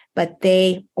them, but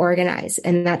they organize.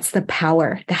 And that's the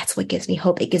power. That's what gives me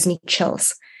hope. It gives me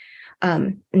chills.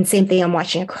 And same thing I'm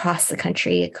watching across the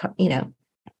country.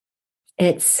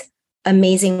 It's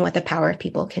amazing what the power of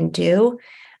people can do.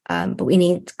 But we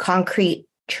need concrete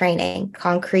training,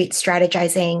 concrete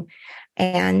strategizing.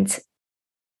 And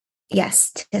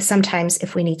yes, sometimes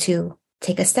if we need to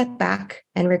take a step back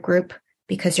and regroup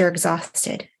because you're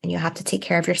exhausted and you have to take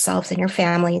care of yourselves and your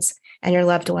families and your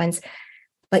loved ones,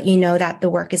 but you know that the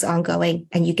work is ongoing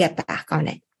and you get back on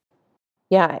it.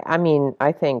 Yeah, I mean,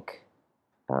 I think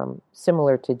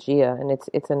similar to Gia, and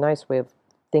it's a nice way of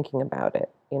thinking about it,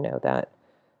 that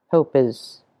hope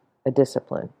is a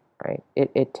discipline, right?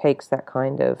 It takes that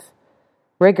kind of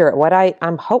rigor. What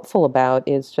I'm hopeful about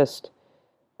is just,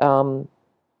 for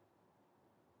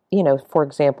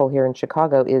example, here in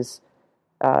Chicago is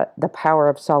the power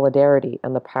of solidarity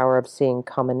and the power of seeing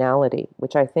commonality,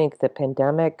 which I think the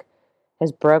pandemic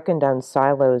has broken down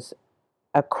silos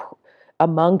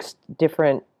amongst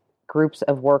different groups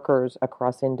of workers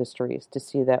across industries to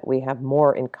see that we have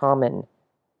more in common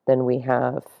than we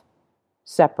have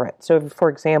separate. So, for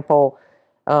example,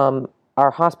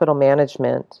 our hospital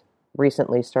management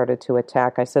recently started to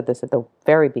attack, I said this at the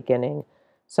very beginning,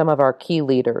 some of our key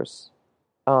leaders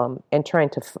and trying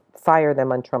to fire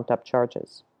them on trumped-up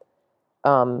charges.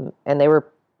 And they were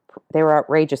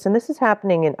outrageous. And this is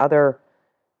happening in other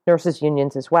nurses'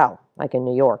 unions as well, like in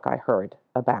New York, I heard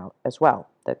about as well,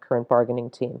 the current bargaining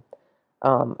team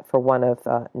for one of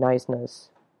NYSNA's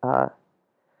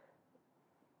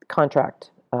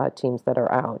contract teams that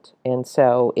are out. And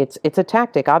so it's a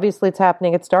tactic. Obviously, it's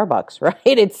happening at Starbucks, right?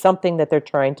 It's something that they're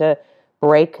trying to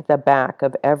break the back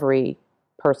of every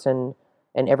person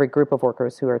and every group of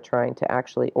workers who are trying to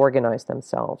actually organize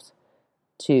themselves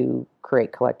to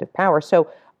create collective power. So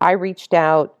I reached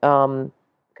out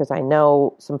because I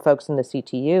know some folks in the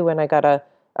CTU, and I got a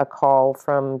call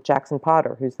from Jackson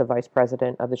Potter, who's the vice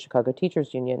president of the Chicago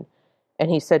Teachers Union.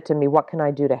 And he said to me, "What can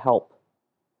I do to help?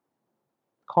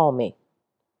 Call me."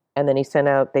 And then they sent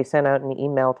out an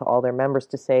email to all their members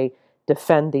to say,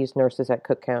 defend these nurses at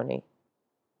Cook County,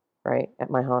 right, at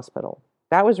my hospital.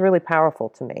 That was really powerful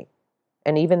to me.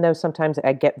 And even though sometimes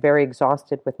I get very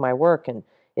exhausted with my work and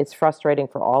it's frustrating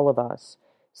for all of us,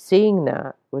 seeing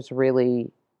that was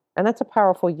really, and that's a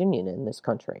powerful union in this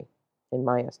country, in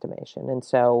my estimation. And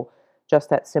so just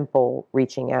that simple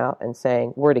reaching out and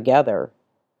saying, we're together.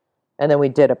 And then we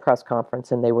did a press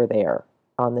conference and they were there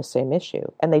on the same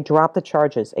issue. And they dropped the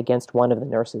charges against one of the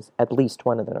nurses, at least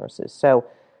one of the nurses. So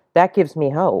that gives me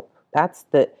hope. That's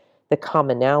the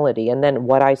commonality. And then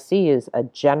what I see is a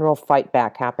general fight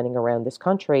back happening around this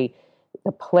country.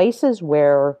 The places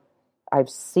where I've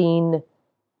seen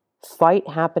fight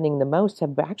happening the most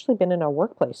have actually been in our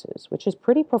workplaces, which is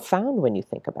pretty profound when you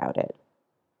think about it.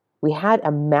 We had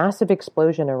a massive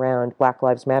explosion around Black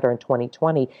Lives Matter in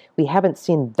 2020. We haven't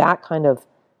seen that kind of,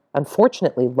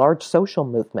 unfortunately, large social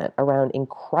movement around an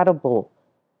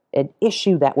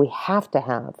issue that we have to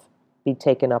have be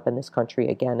taken up in this country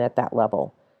again at that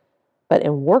level. But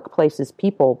in workplaces,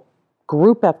 people,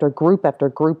 group after group after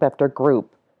group after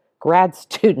group, grad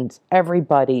students,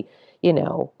 everybody,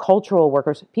 cultural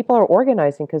workers, people are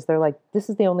organizing because they're like, this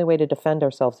is the only way to defend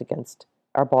ourselves against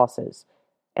our bosses.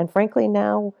 And frankly,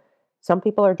 now some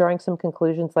people are drawing some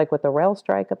conclusions like with the rail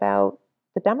strike about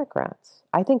the Democrats.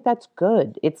 I think that's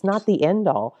good. It's not the end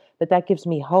all, but that gives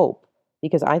me hope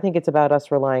because I think it's about us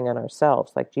relying on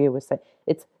ourselves. Like Gia was saying,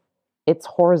 it's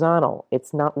horizontal.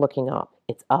 It's not looking up.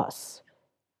 It's us.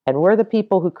 And we're the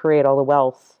people who create all the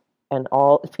wealth and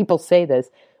all people say this,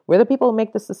 we're the people who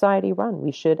make the society run.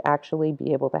 We should actually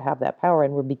be able to have that power,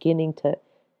 and we're beginning to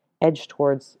edge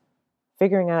towards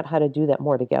figuring out how to do that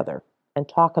more together and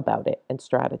talk about it and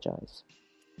strategize.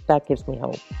 That gives me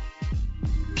hope.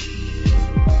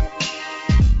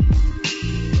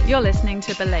 You're listening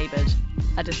to Belabored,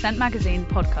 a Dissent Magazine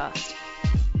podcast.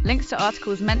 Links to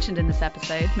articles mentioned in this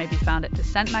episode may be found at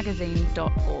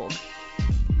dissentmagazine.org.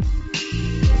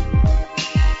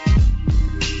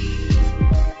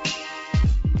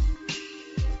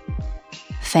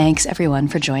 Thanks, everyone,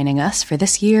 for joining us for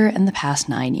this year and the past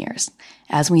 9 years.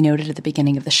 As we noted at the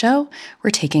beginning of the show, we're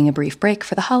taking a brief break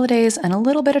for the holidays and a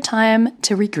little bit of time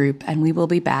to regroup, and we will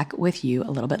be back with you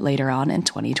a little bit later on in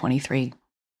 2023.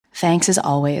 Thanks, as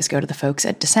always, go to the folks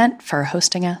at Dissent for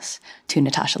hosting us, to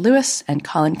Natasha Lewis and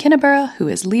Colin Kinneborough, who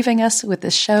is leaving us with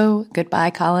this show. Goodbye,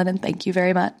 Colin, and thank you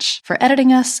very much for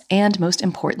editing us, and most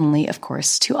importantly, of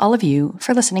course, to all of you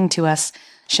for listening to us,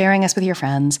 sharing us with your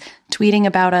friends, tweeting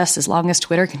about us as long as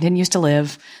Twitter continues to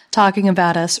live, talking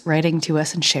about us, writing to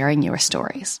us, and sharing your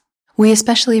stories. We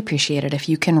especially appreciate it if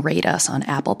you can rate us on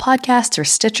Apple Podcasts or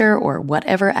Stitcher or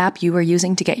whatever app you are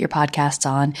using to get your podcasts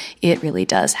on. It really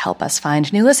does help us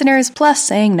find new listeners, plus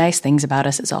saying nice things about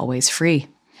us is always free.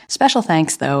 Special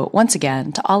thanks, though, once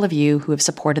again, to all of you who have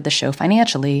supported the show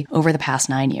financially over the past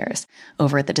 9 years,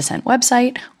 over at the Dissent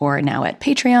website or now at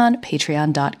Patreon,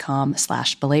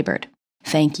 patreon.com/belabored.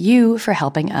 Thank you for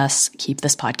helping us keep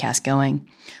this podcast going.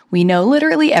 We know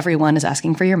literally everyone is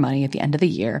asking for your money at the end of the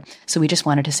year, so we just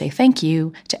wanted to say thank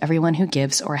you to everyone who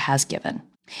gives or has given.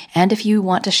 And if you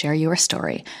want to share your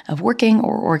story of working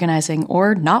or organizing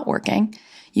or not working,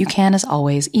 you can, as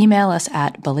always, email us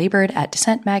at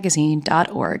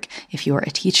belabored@dissentmagazine.org. If you're a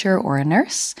teacher or a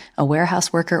nurse, a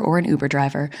warehouse worker, or an Uber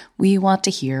driver, we want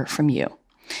to hear from you.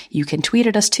 You can tweet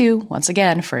at us too, once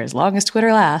again, for as long as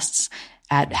Twitter lasts,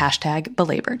 at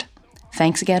 #belabored.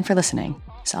 Thanks again for listening.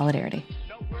 Solidarity.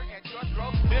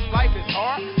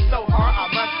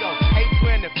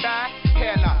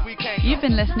 You've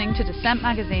been listening to Dissent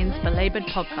Magazine's Belabored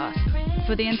podcast.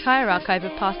 For the entire archive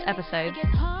of past episodes,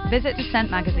 visit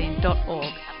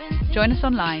dissentmagazine.org. Join us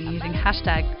online using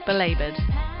 #belabored